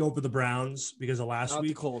could be over the Browns because of last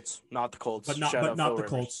week. Not the Colts. But not the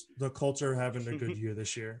Colts. The Colts are having a good year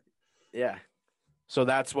this year. Yeah. So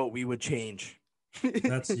that's what we would change.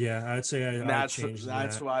 I'd say I'd change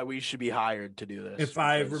that's that. why we should be hired to do this. If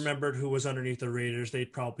I remembered who was underneath the Raiders,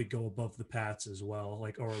 they'd probably go above the Pats as well.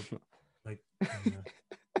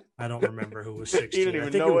 I don't remember who was 16. You don't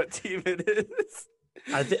even know what team it is.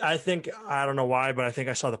 I think I don't know why, but I think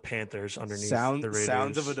I saw the Panthers underneath the Raiders.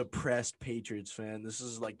 Sounds of a depressed Patriots fan. This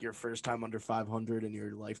is like your first time under 500 in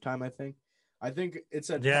your lifetime, I think. I think it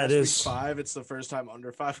said it is. week 5. It's the first time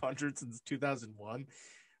under 500 since 2001.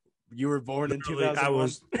 You were born in 2001.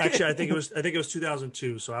 I think it was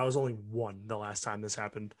 2002. So I was only 1 the last time this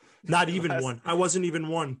happened. Not even 1. I wasn't even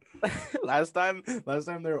 1. last time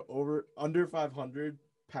they were under 500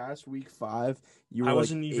 past week 5. I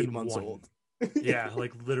wasn't like even 8 months 1. old. Yeah,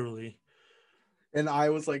 like literally. And I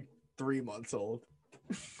was like 3 months old.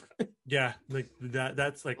 Yeah, like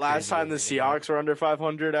that's like last time the Seahawks were under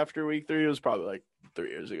 500 after week 3 was probably like 4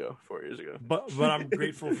 years ago. But I'm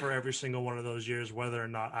grateful for every single one of those years, whether or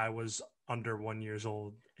not I was under 1 year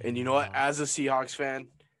old. And you know what? As a Seahawks fan,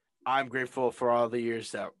 I'm grateful for all the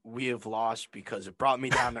years that we have lost because it brought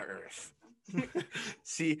me down to earth.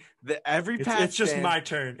 See, it's just my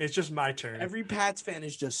turn. It's just my turn. Every Pats fan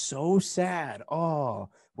is just so sad. Oh,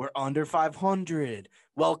 we're under 500.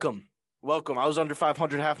 Welcome. I was under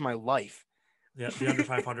 500 half my life. Yeah, the under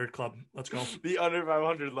 500 club. Let's go. The under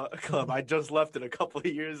 500 club. I just left it a couple of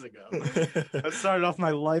years ago. I started off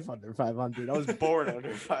my life under 500. I was born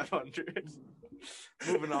under 500.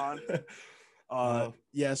 Moving on.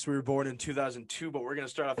 Yes, we were born in 2002, but we're going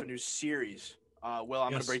to start off a new series. Will,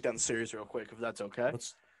 I'm going to break down the series real quick, if that's okay.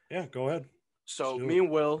 Go ahead. So me and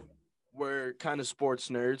Will, we're kind of sports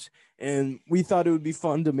nerds, and we thought it would be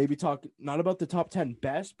fun to maybe talk not about the top 10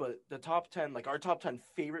 best, but the top 10, like our top 10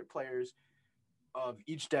 favorite players of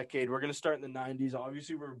each decade. We're going to start in the 90s.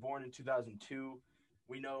 Obviously, we were born in 2002.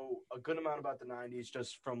 We know a good amount about the 90s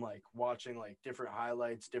just from like watching like different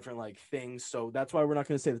highlights, different like things. So that's why we're not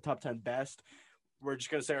going to say the top 10 best. We're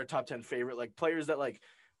just going to say our top 10 favorite, like players that like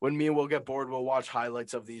when me and Will get bored, we'll watch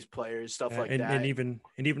highlights of these players, stuff like that. And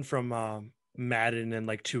even from Madden and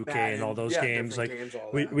like 2K and all those games, like games,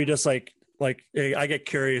 we just like I get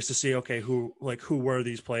curious to see, okay, who were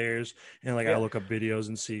these players, and like I look up videos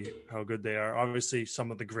and see how good they are. Obviously, some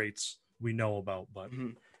of the greats we know about, but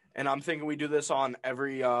and I'm thinking we do this on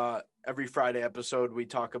every Friday episode. We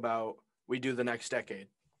do the next decade.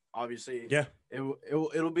 Obviously,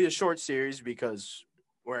 it'll be a short series because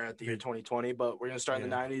we're at the year 2020, but we're gonna start in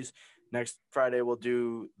the 90s. Next Friday we'll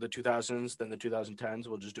do the 2000s, then the 2010s.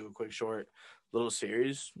 We'll just do a quick short little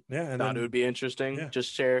series. Yeah, and thought it would be interesting. Yeah.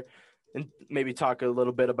 Just share. And maybe talk a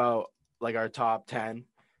little bit about like our top 10.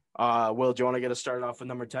 Will, do you want to get us started off with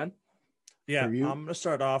number 10? Yeah, I'm going to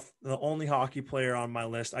start off. The only hockey player on my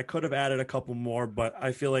list. I could have added a couple more, but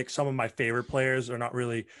I feel like some of my favorite players are not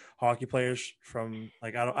really hockey players. From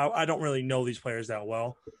like I don't really know these players that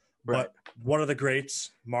well. Right. But one of the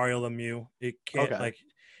greats, Mario Lemieux. It can't like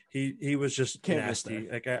he was just nasty.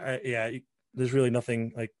 Like there's really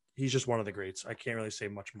nothing like he's just one of the greats. I can't really say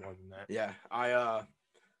much more than that. Yeah,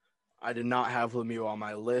 I did not have Lemieux on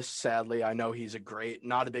my list, sadly. I know he's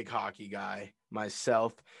not a big hockey guy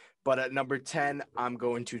myself. But at number 10, I'm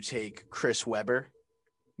going to take Chris Webber,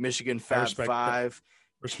 Michigan Fab Five,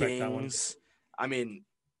 Kings. I mean,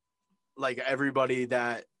 like everybody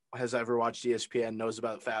that has ever watched ESPN knows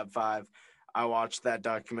about Fab Five. I watched that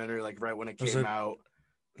documentary like right when it came out.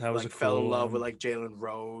 That was like fell in love with like Jalen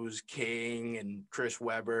Rose, King, and Chris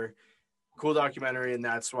Webber. Cool documentary, and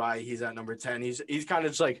that's why he's at number 10. He's kind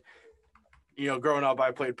of just like, you know, growing up,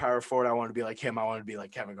 I played power forward. I wanted to be like him. I wanted to be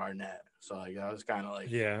like Kevin Garnett. So like that was kind of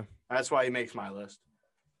like that's why he makes my list.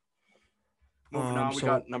 Moving on, we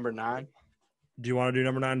got number 9. Do you want to do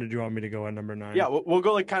number 9, or do you want me to go at number 9? Yeah, we'll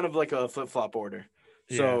go like kind of like a flip flop order.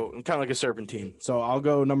 So kind of like a serpentine. So I'll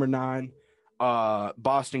go number 9.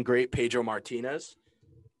 Boston great Pedro Martinez.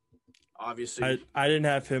 Obviously, I didn't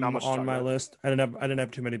have him on my list. I didn't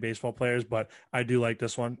have too many baseball players, but I do like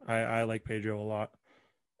this one. I like Pedro a lot.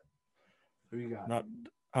 Who you got? Not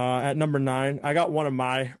at number 9, I got one of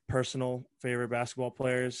my personal favorite basketball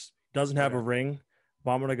players. Doesn't have a ring,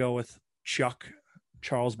 but I'm gonna go with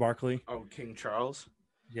Charles Barkley. Oh, King Charles.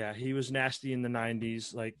 Yeah, he was nasty in the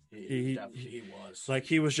 90s. Like he was. Like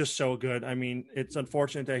he was just so good. I mean, it's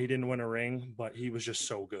unfortunate that he didn't win a ring, but he was just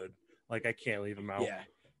so good. Like I can't leave him out. Yeah.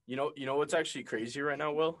 You know what's actually crazy right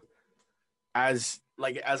now, Will? As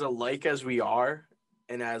alike as we are,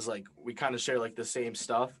 and as like we kind of share like the same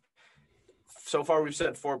stuff. So far, we've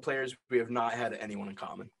said 4 players. We have not had anyone in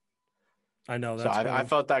common. I know. So That's I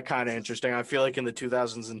felt that kind of interesting. I feel like in the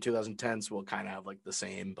 2000s and 2010s we'll kind of have like the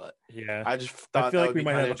same, but yeah, I just thought I feel that like would we be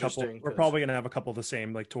might kinda have a couple. interesting We're 'cause- probably gonna have a couple of the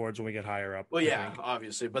same like towards when we get higher up. Well, I yeah, think.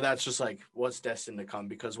 obviously, but that's just like what's destined to come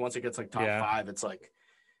because once it gets like top Yeah. 5, it's like,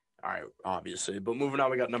 all right, obviously. But moving on,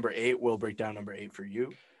 we got number 8. We'll break down number 8 for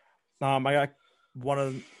you. I got one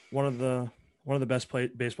of the best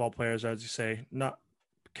baseball players. I would say not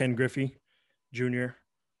Ken Griffey Jr.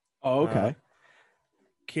 Oh, okay.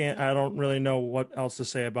 I don't really know what else to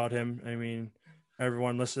say about him. I mean,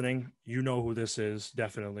 everyone listening, you know who this is,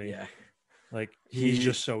 definitely. Yeah. Like he's He-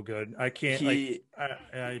 just so good. I can't he-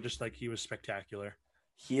 I just like he was spectacular.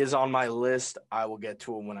 He is on my list. I will get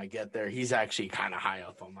to him when I get there. He's actually kind of high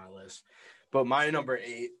up on my list. But my number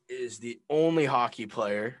 8 is the only hockey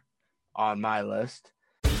player on my list.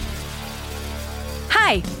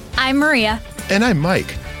 Hi, I'm Maria. And I'm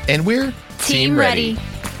Mike. And we're Team Ready.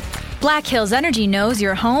 Black Hills Energy knows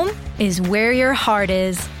your home is where your heart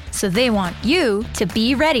is, so they want you to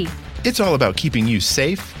be ready. It's all about keeping you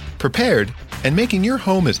safe, prepared, and making your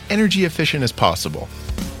home as energy efficient as possible.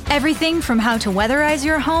 Everything from how to weatherize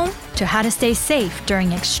your home to how to stay safe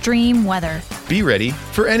during extreme weather. Be ready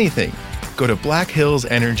for anything. Go to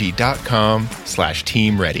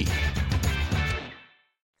blackhillsenergy.com/team ready.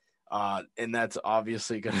 And that's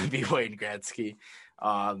obviously going to be Wayne Gretzky.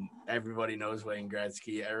 Everybody knows Wayne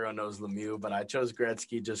Gretzky. Everyone knows Lemieux, but I chose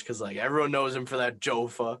Gretzky just because, like, everyone knows him for that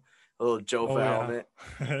Jofa, little Jofa helmet.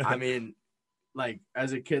 I mean, like,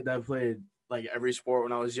 as a kid that played, like, every sport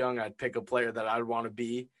when I was young, I'd pick a player that I'd want to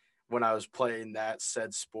be when I was playing that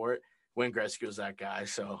said sport. Wayne Gretzky was that guy,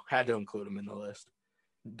 so had to include him in the list.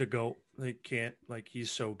 The GOAT. They can't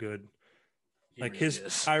he's so good. He Like really his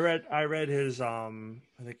is. I read his I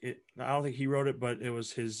don't think he wrote it, but it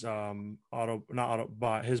was his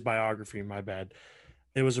his biography, my bad.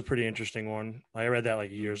 It was a pretty interesting one. I read that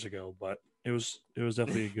like years ago, but it was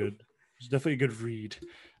definitely a good read,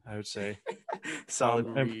 I would say. Solid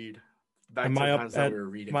read. Back to the times that we were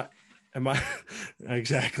reading.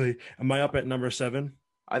 Exactly. Am I up at number 7?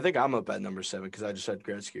 I think I'm up at number 7 because I just said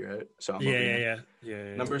Gretzky, right? So I'm Yeah.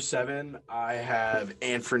 Number 7, I have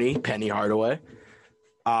Anthony Penny Hardaway.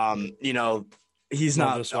 He's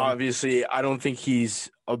not obviously. I don't think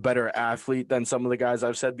he's a better athlete than some of the guys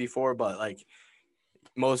I've said before, but like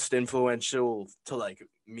most influential to like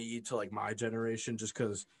me, to like my generation, just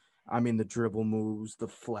because I mean the dribble moves, the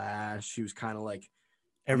flash. He was kind of like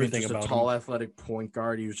everything just about a tall, him. athletic point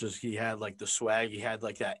guard. He had like the swag. He had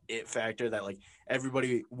like that it factor that like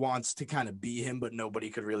everybody wants to kind of be him, but nobody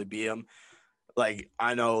could really be him. Like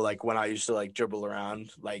I know, like when I used to like dribble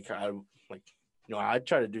around, I'd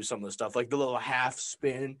try to do some of the stuff, like the little half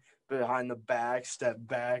spin behind the back, step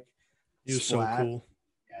back. He was splat. so cool.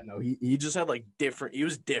 Yeah, no, he just had like different. He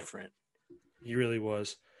was different. He really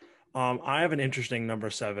was. I have an interesting number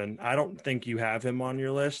 7. I don't think you have him on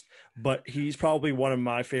your list, but he's probably one of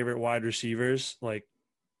my favorite wide receivers. Like,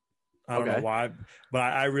 I don't know why, but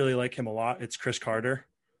I really like him a lot. It's Chris Carter.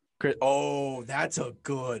 Oh, that's a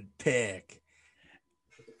good pick.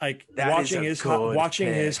 Like That watching is a good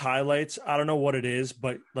his pick. highlights, I don't know what it is,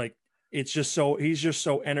 but like it's just he's just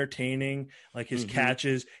so entertaining. Like his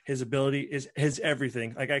catches, his ability, his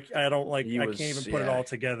everything. Like I can't even put it all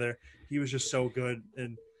together. He was just so good.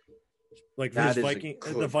 And like That his is a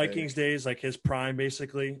good the Vikings days, like his prime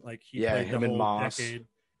basically, like he played him the and whole Moss. decade.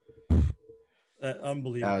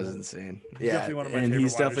 Unbelievable. That was insane. He's definitely one of my and favorite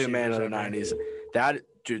he's wide definitely a man of the receivers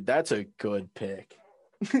 '90s. That's a good pick.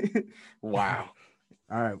 Wow.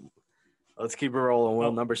 All right, let's keep it rolling.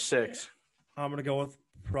 Will, number 6. I'm gonna go with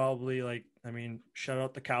probably shout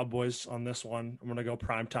out the Cowboys on this one. I'm gonna go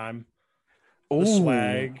prime time. The Ooh.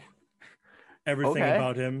 swag, everything Okay.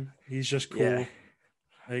 about him. He's just cool. Yeah.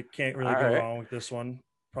 I can't really All go right. wrong with this one.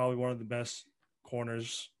 Probably one of the best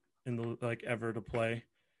corners in the ever to play.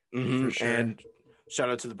 Mhm. For sure. And shout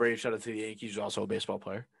out to the Braves. Shout out to the Yankees. He's also a baseball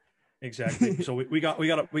player. Exactly. So we got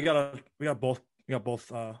both.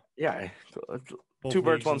 Yeah. Both Two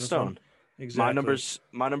birds, leagues in one this stone. one. Exactly.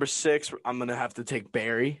 My number 6. I'm gonna have to take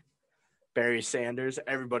Barry Sanders.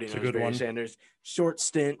 Everybody It's a knows good Barry one. Sanders. Short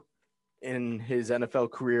stint in his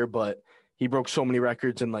NFL career, but he broke so many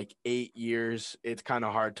records in like 8 years. It's kind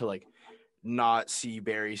of hard to like not see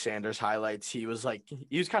Barry Sanders highlights. He was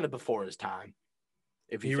kind of before his time.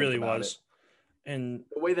 If you He think really about was. it. And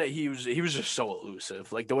The way that he was just so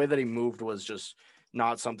elusive. Like the way that he moved was just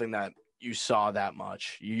not something that you saw that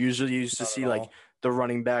much. You usually used to Not at see like all. the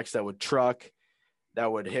running backs that would truck,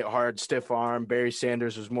 that would hit hard, stiff arm. Barry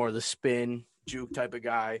Sanders was more the spin, juke type of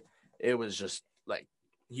guy. It was just like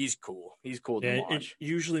He's cool. He's cool to Yeah, watch.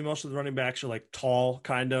 usually most of the running backs are like tall,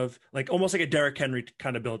 kind of like almost like a Derrick Henry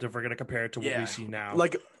kind of build if we're gonna compare it to what we see now.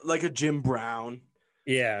 Like a Jim Brown.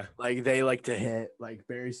 Yeah. Like they like to hit. Like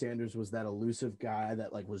Barry Sanders was that elusive guy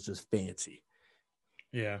that like was just fancy.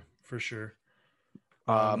 Yeah, for sure.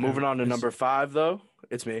 Moving on to number 5 though.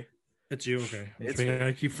 It's me. It's you, okay. It's me. me.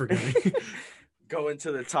 I keep forgetting. Going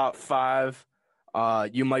to the top 5.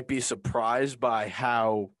 You might be surprised by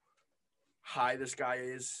how high this guy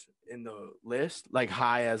is in the list. Like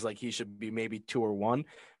high as like he should be maybe 2 or 1.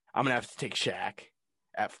 I'm gonna have to take Shaq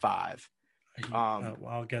at 5.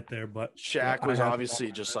 I'll get there, but Shaq was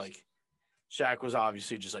obviously just like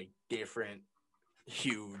different,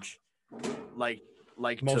 huge, like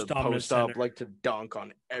most to dominant post up, center. like to dunk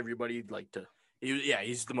on everybody,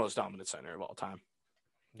 he's the most dominant center of all time.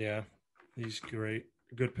 Yeah, he's great.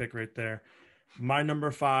 Good pick right there. My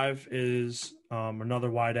number 5 is another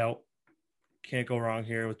wideout. Can't go wrong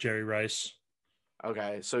here with Jerry Rice.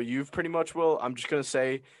 Okay, so you've pretty much I'm just gonna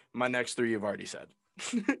say my next 3 you've already said.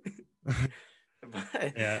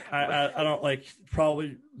 Yeah, I don't like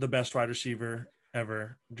probably the best wide receiver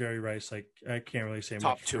ever, Jerry Rice. Like I can't really say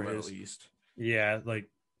top much 2 for at his, least. Yeah, like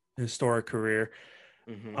historic career.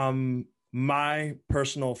 My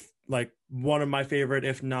personal like one of my favorite,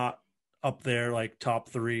 if not up there, like top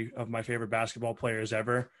 3 of my favorite basketball players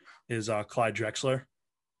ever is Clyde Drexler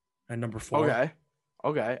at number 4.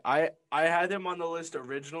 Okay. I had him on the list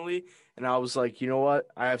originally, and I was like, you know what?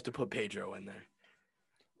 I have to put Pedro in there.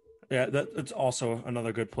 Yeah, that's also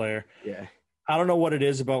another good player. Yeah. I don't know what it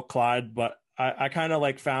is about Clyde, but I kind of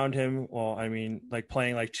like found him. Well, I mean, like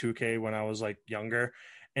playing like 2K when I was like younger,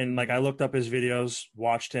 and like I looked up his videos,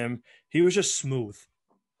 watched him. He was just smooth.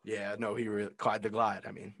 Yeah, no, Clyde the Glide.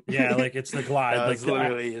 I mean, yeah, like it's the Glide. That's like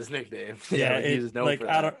literally his nickname. Yeah, like, he's known for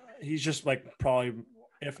that. He's just like probably,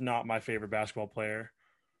 if not my favorite basketball player.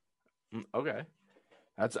 Okay,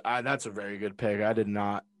 that's a very good pick. I did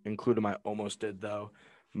not include him. I almost did though.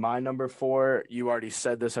 My number 4, you already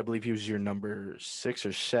said this. I believe he was your number 6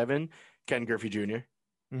 or 7, Ken Griffey Jr.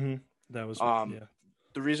 That was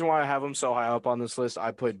the reason why I have him so high up on this list.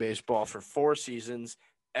 I played baseball for 4 seasons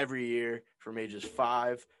every year from ages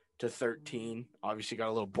 5 to 13. Obviously got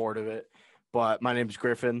a little bored of it, but my name is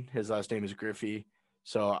Griffin. His last name is Griffey.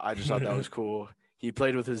 So I just thought that was cool. He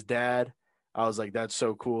played with his dad. I was like, that's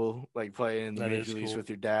so cool. Like playing in the major leagues with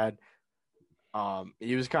your dad.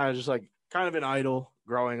 He was kind of an idol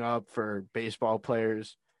growing up for baseball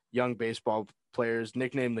players, young baseball players,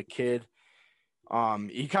 nicknamed the Kid.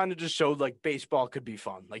 He kind of just showed like baseball could be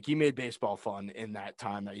fun. Like he made baseball fun in that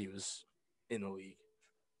time that he was in the league.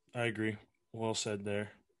 I agree. Well said there.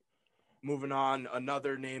 Moving on,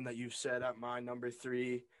 another name that you've said at my number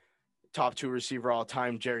 3, top 2 receiver all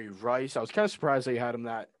time, Jerry Rice. I was kind of surprised that you had him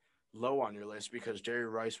that low on your list because Jerry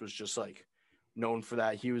Rice was just like known for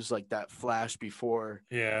that. He was like that flash before.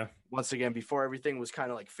 Yeah. Once again, before everything was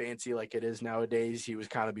kind of like fancy like it is nowadays, he was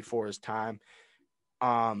kind of before his time.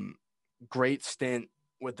 Great stint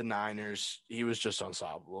with the Niners. He was just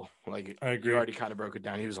unstoppable. Like I agree. You already kind of broke it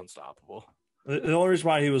down. He was unstoppable. The only reason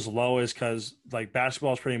why he was low is because like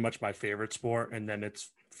basketball is pretty much my favorite sport, and then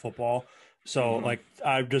it's football. So like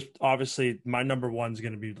I've just obviously my number 1 is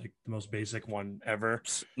going to be like the most basic one ever.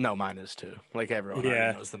 No, mine is too. Like everyone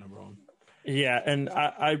already knows the number 1. Yeah, and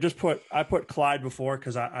I put Clyde before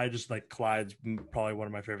because I just like Clyde's probably one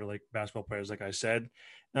of my favorite like basketball players, like I said.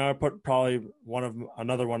 And I put probably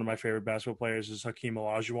another one of my favorite basketball players is Hakeem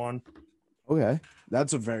Olajuwon. Okay,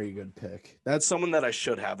 that's a very good pick. That's someone that I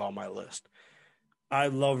should have on my list. I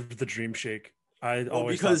loved the Dream Shake. I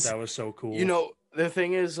always thought that was so cool. You know, the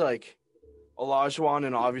thing is like Olajuwon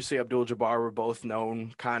and obviously Abdul-Jabbar were both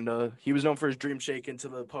known he was known for his Dream Shake into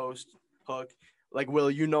the post hook. Like, Will,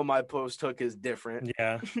 you know my post hook is different.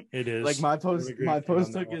 Yeah, it is. Like my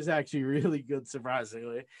post hook is actually really good,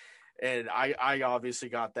 surprisingly. And I obviously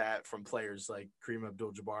got that from players like Kareem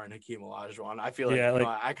Abdul-Jabbar and Hakeem Olajuwon. I feel like,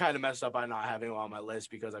 I kind of messed up by not having him on my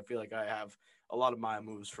list because I feel like I have a lot of my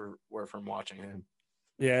moves were from watching him.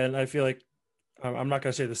 Yeah, and I feel like I'm not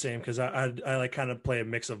gonna say the same because I like kind of play a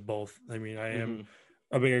mix of both. I mean, I am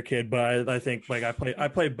a bigger kid, but I think like I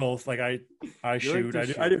play both. Like I shoot.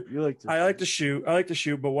 I like to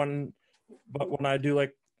shoot. But when I do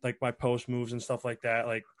like my post moves and stuff like that,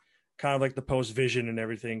 like kind of like the post vision and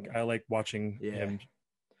everything, I like watching him.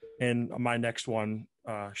 And my next one,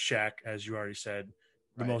 Shaq, as you already said,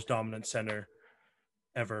 the most dominant center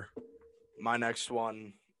ever. My next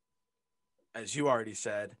one, as you already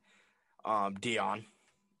said, Neon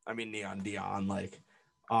Dion. Like,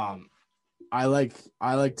 I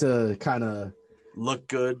like to kind of look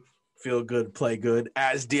good, feel good, play good,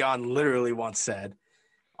 as Dion literally once said.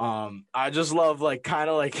 I just love like kind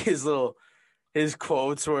of like his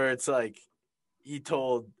quotes where it's like he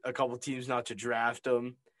told a couple teams not to draft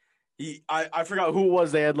him. I forgot who it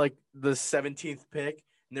was. They had like the 17th pick,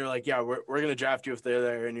 and they were like, "Yeah, we're gonna draft you if they're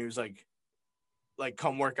there." And he was like,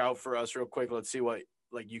 "Come work out for us real quick. Let's see what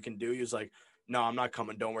like you can do." He was like, "No, I'm not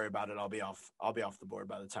coming. Don't worry about it. I'll be off the board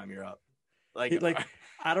by the time you're up." Like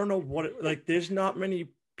I don't know what like. There's not many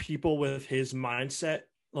people with his mindset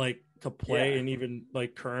like to play and even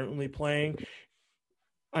like currently playing.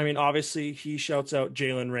 I mean, obviously he shouts out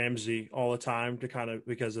Jalen Ramsey all the time to kind of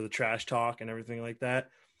because of the trash talk and everything like that.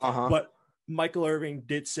 But Michael Irvin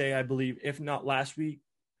did say, I believe, if not last week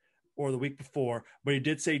or the week before, but he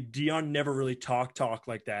did say Dion never really talk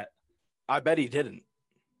like that. I bet he didn't.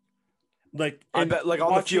 Like I bet like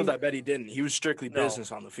on the field, I bet he didn't. He was strictly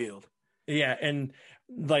business on the field. Yeah, and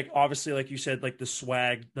like obviously, like you said, like the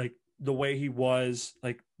swag, like the way he was,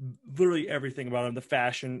 like literally everything about him, the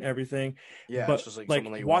fashion, everything. Yeah, but it's just like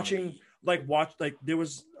watching, there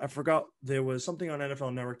was there was something on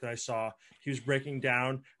NFL Network that I saw. He was breaking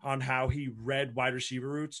down on how he read wide receiver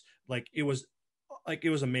routes. Like it was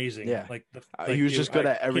amazing. Yeah, he was just good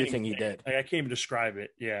at everything he did. Like I can't even describe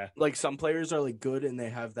it. Yeah, like some players are like good and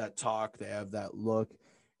they have that talk, they have that look,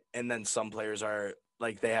 and then some players are.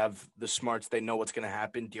 Like they have the smarts, they know what's going to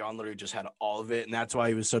happen. Dion literally just had all of it, and that's why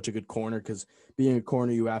he was such a good corner. Because being a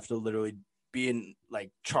corner, you have to literally be in like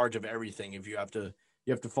charge of everything. If you have to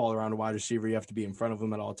fall around a wide receiver, you have to be in front of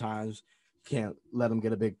him at all times. You can't let him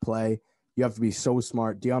get a big play. You have to be so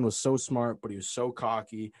smart. Dion was so smart, but he was so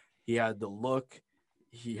cocky. He had the look,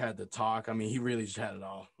 he had the talk. I mean, he really just had it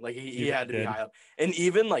all. Like he had to be high up, and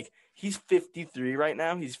even like. He's 53 right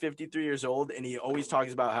now. He's 53 years old, and he always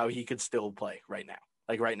talks about how he could still play right now.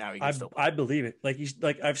 Like right now, he can still play. I believe it. Like he's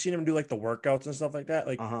like I've seen him do like the workouts and stuff like that.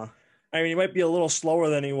 Like, I mean, he might be a little slower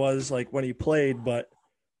than he was like when he played, but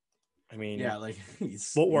I mean, yeah, like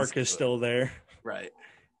footwork is still there, right?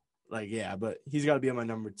 Like, yeah, but he's got to be on my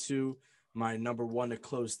number 2. My number 1 to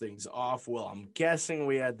close things off. Well, I'm guessing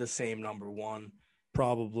we had the same number 1.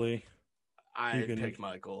 Probably. I picked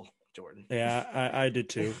Michael Jordan. Yeah, I did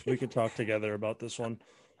too. We could talk together about this one.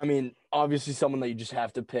 I mean, obviously someone that you just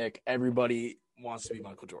have to pick. Everybody wants to be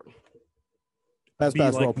Michael Jordan. Best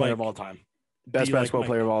basketball player of all time. Best basketball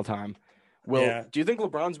player of all time. Will, do you think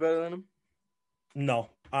LeBron's better than him? No,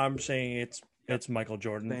 I'm saying it's Michael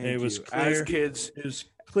Jordan. It was clear. As kids. It was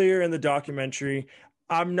clear in the documentary.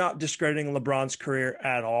 I'm not discrediting LeBron's career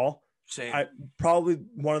at all. Same. Probably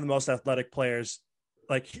one of the most athletic players.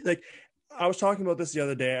 Like I was talking about this the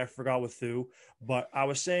other day. I forgot with Thu, but I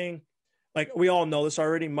was saying, like, we all know this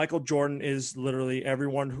already. Michael Jordan is literally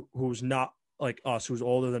everyone who's not like us, who's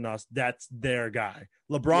older than us. That's their guy.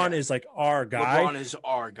 LeBron is like our guy. LeBron is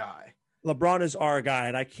our guy. LeBron is our guy.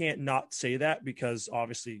 And I can't not say that because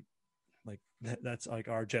obviously like that's like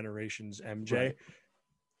our generation's MJ. Right.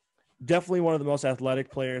 Definitely one of the most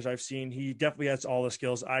athletic players I've seen. He definitely has all the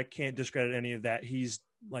skills. I can't discredit any of that. He's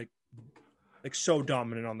like so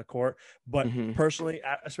dominant on the court, but personally,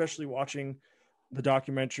 especially watching the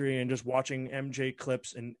documentary and just watching MJ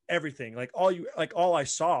clips and everything, all I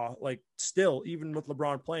saw, like still, even with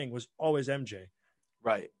LeBron playing, was always MJ.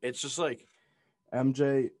 Right. It's just like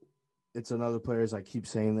MJ. It's another player, as I keep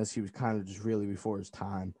saying this, he was kind of just really before his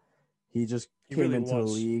time. He just came into the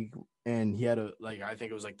league and he had I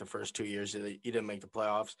think it was like the first 2 years he didn't make the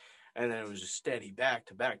playoffs. And then it was just steady back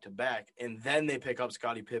to back to back. And then they pick up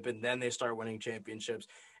Scottie Pippen. Then they start winning championships.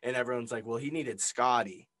 And everyone's like, well, he needed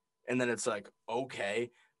Scottie. And then it's like,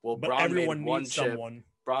 okay, well, Bron made one chip.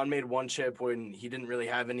 Bron made one chip when he didn't really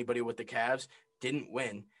have anybody with the Cavs, didn't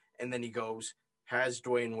win. And then he goes, has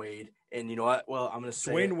Dwayne Wade. And you know what? Well, I'm going to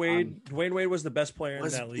say Dwayne Wade was the best player in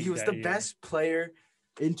that league. He was the best player.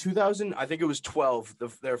 In 2000, I think it was 12,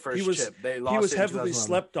 their first chip. They lost. He was heavily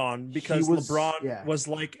slept on because LeBron was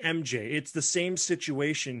like MJ. It's the same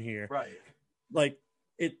situation here. Right. Like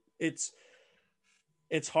it's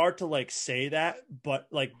hard to like say that, but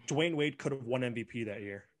like Dwayne Wade could have won MVP that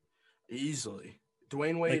year. Easily.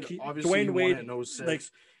 Dwayne Wade obviously won it in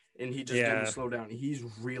 06, and he just didn't slow down. He's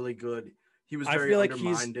really good. He was very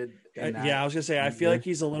undermined. I was gonna say I feel like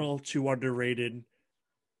he's a little too underrated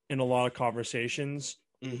in a lot of conversations.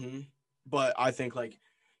 But I think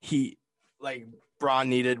Bron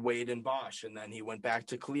needed Wade and Bosh, and then he went back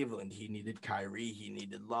to Cleveland. He needed Kyrie. He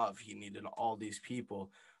needed Love. He needed all these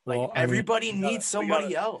people. Everybody needs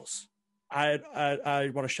somebody else. I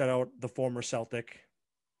want to shout out the former Celtic,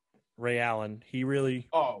 Ray Allen. He really.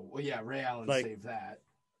 Oh well, yeah, Ray Allen saved that.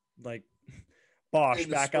 Like Bosh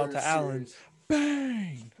back out to Allen,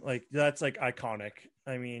 bang! Like that's like iconic.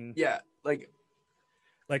 I mean, yeah,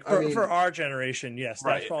 Like for our generation, yes,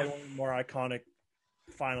 that's probably one of the more iconic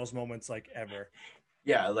finals moments like ever.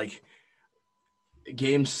 Yeah, like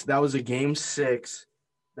that was a game 6.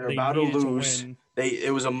 They're about to lose.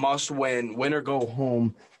 It was a must win or go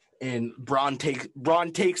home, and Bron takes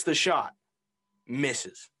the shot,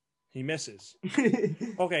 misses. He misses.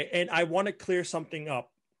 Okay, and I want to clear something up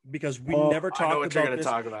because we never talked about this.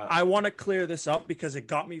 I want to clear this up because it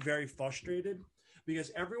got me very frustrated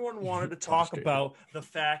because everyone wanted to talk about the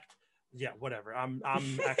fact. Yeah, whatever. I'm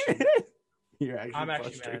actually. I'm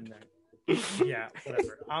actually mad now. Yeah,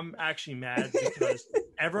 whatever. I'm actually mad because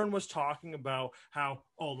everyone was talking about how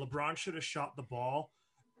LeBron should have shot the ball.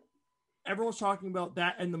 Everyone's talking about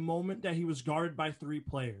that in the moment that he was guarded by 3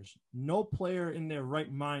 players. No player in their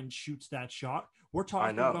right mind shoots that shot. We're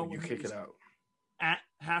talking about when you kick it out at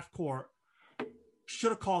half court.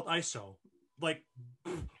 Should have called ISO. Like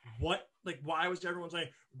what? Like why was everyone saying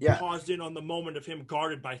paused in on the moment of him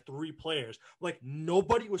guarded by 3 players? Like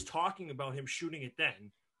nobody was talking about him shooting it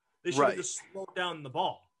then. They should have just slowed down the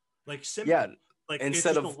ball. Like simple. Yeah. Like,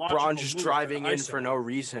 instead of Bron just driving in for no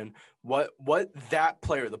reason, what that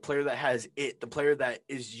player, the player that has the player that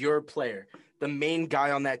is your player, the main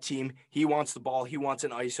guy on that team, he wants the ball, he wants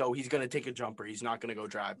an ISO, he's going to take a jumper, he's not going to go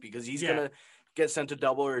drive because he's going to get sent a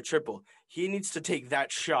double or a triple. He needs to take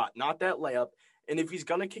that shot, not that layup. And if he's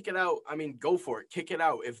going to kick it out, I mean, go for it. Kick it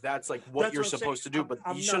out if that's like what you're supposed to do, but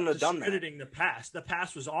you shouldn't have done that. I'm not discrediting the pass. The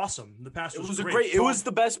pass was awesome. The pass was great. It was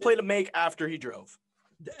the best play to make after he drove.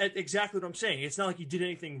 Exactly what I'm saying. It's not like he did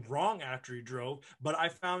anything wrong after he drove, but I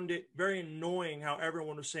found it very annoying how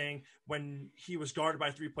everyone was saying when he was guarded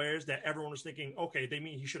by 3 players that everyone was thinking, okay, they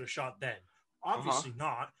mean he should have shot then. Obviously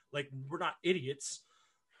not. Like, we're not idiots.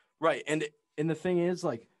 Right. And the thing is,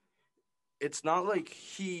 like, it's not like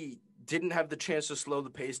he didn't have the chance to slow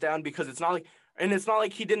the pace down because it's not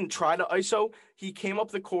like he didn't try to ISO. He came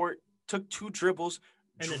up the court, took 2 dribbles,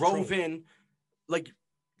 drove in, like,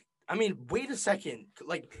 I mean, wait a second.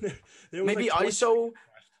 Like, maybe ISO,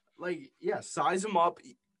 size him up.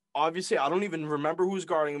 Obviously, I don't even remember who's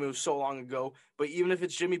guarding him. It was so long ago. But even if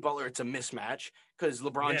it's Jimmy Butler, it's a mismatch because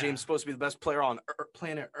LeBron James is supposed to be the best player on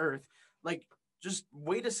planet Earth. Like, just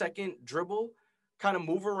wait a second, dribble, kind of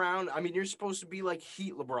move around. I mean, you're supposed to be like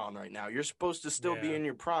Heat LeBron right now. You're supposed to still be in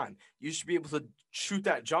your prime. You should be able to shoot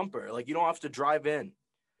that jumper. Like, you don't have to drive in.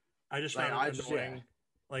 I just found it annoying.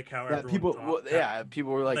 Like how people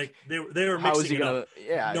were like they were mixing it up.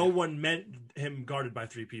 No one meant him guarded by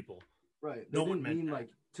 3 people. Right. No one mean like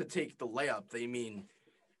to take the layup. They mean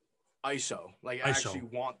ISO. Like actually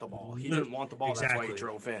want the ball. He didn't want the ball. Exactly. That's why he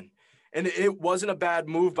drove in. And it wasn't a bad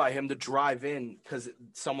move by him to drive in because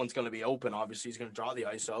someone's going to be open. Obviously, he's going to draw the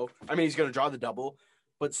ISO. I mean, he's going to draw the double.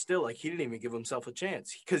 But still, like he didn't even give himself a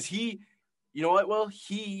chance because you know what? Well,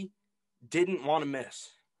 he didn't want to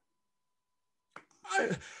miss.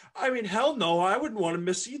 I mean, hell no, I wouldn't want to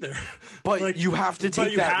miss either. But you have to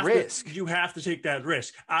take that risk. You have to take that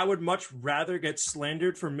risk. I would much rather get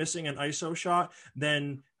slandered for missing an ISO shot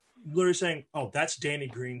than literally saying, "Oh, that's Danny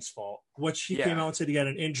Green's fault," which he came out and said he had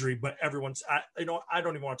an injury. But I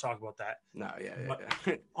don't even want to talk about that. No,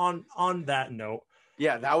 On that note,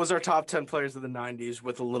 that was our top 10 players of the '90s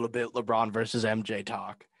with a little bit LeBron versus MJ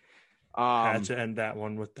talk. Had to end that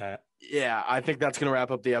one with that. Yeah, I think that's gonna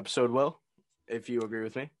wrap up the episode. Will, if you agree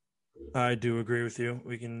with me. I do agree with you.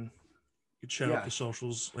 We can shout out the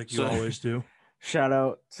socials like you always do. Shout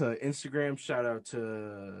out to Instagram. Shout out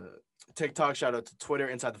to TikTok. Shout out to Twitter,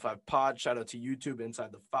 Inside the 5 Pod. Shout out to YouTube,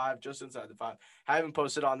 Inside the 5, just Inside the 5. I haven't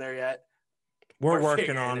posted on there yet. We're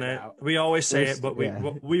working on it. We always say it, but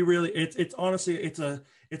we really it's honestly it's a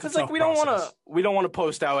like we don't want to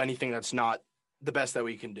post out anything that's not the best that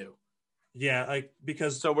we can do. Yeah, like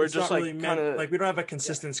because we're just like really kind of like we don't have a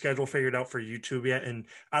consistent schedule figured out for YouTube yet, and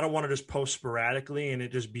I don't want to just post sporadically and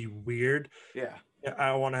it just be weird. Yeah,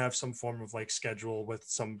 I want to have some form of like schedule with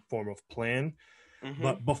some form of plan. Mm-hmm.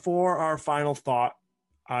 But before our final thought,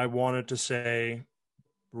 I wanted to say,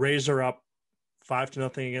 Rays are up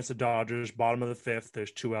 5-0 against the Dodgers. Bottom of the 5th.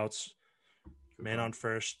 There's 2 outs. Man on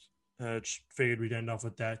first. Just figured we'd end off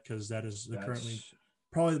with that because that's currently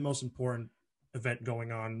probably the most important event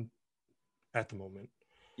going on at the moment.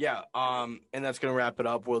 Yeah, and that's going to wrap it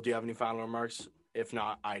up. Will, do you have any final remarks? If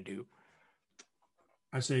not, I do.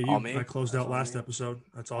 I say you. I closed out last episode.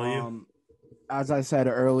 That's all you. As I said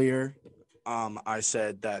earlier, I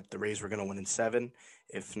said that the Rays were going to win in 7.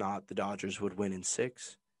 If not, the Dodgers would win in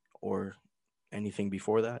 6 or anything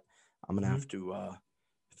before that. I'm going to have to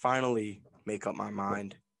finally make up my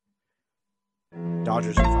mind.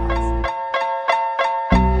 Dodgers in 5.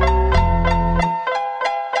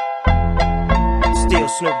 Still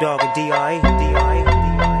Snoop Dogg and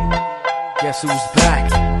D.I. Guess who's back?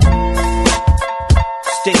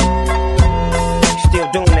 Still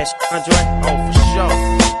doing that, Andre? Oh, for sure.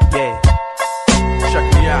 Yeah. Check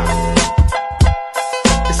me out.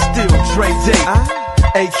 It's still Dre Day,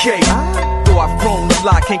 AK. Though I've grown a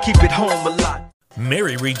lot, can't keep it home a lot.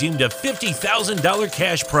 Mary redeemed a $50,000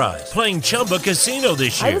 cash prize playing Chumba Casino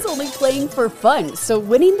this year. I was only playing for fun, so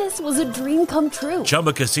winning this was a dream come true.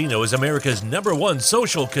 Chumba Casino is America's #1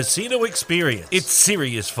 social casino experience. It's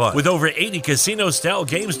serious fun. With over 80 casino-style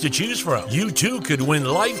games to choose from, you too could win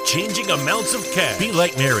life-changing amounts of cash. Be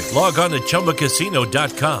like Mary. Log on to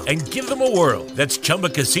ChumbaCasino.com and give them a whirl. That's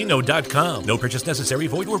ChumbaCasino.com. No purchase necessary.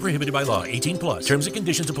 Void or prohibited by law. 18+. Terms and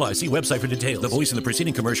conditions apply. See website for details. The voice in the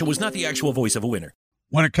preceding commercial was not the actual voice of a winner.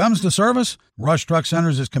 When it comes to service, Rush Truck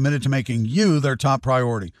Centers is committed to making you their top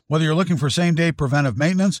priority. Whether you're looking for same-day preventive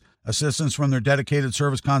maintenance, assistance from their dedicated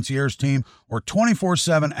service concierge team, or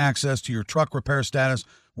 24/7 access to your truck repair status,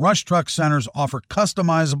 Rush Truck Centers offer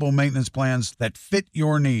customizable maintenance plans that fit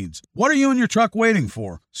your needs. What are you and your truck waiting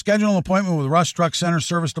for? Schedule an appointment with Rush Truck Center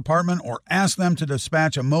Service Department or ask them to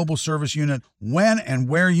dispatch a mobile service unit when and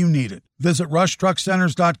where you need it. Visit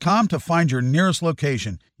rushtruckcenters.com to find your nearest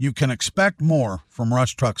location. You can expect more from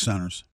Rush Truck Centers.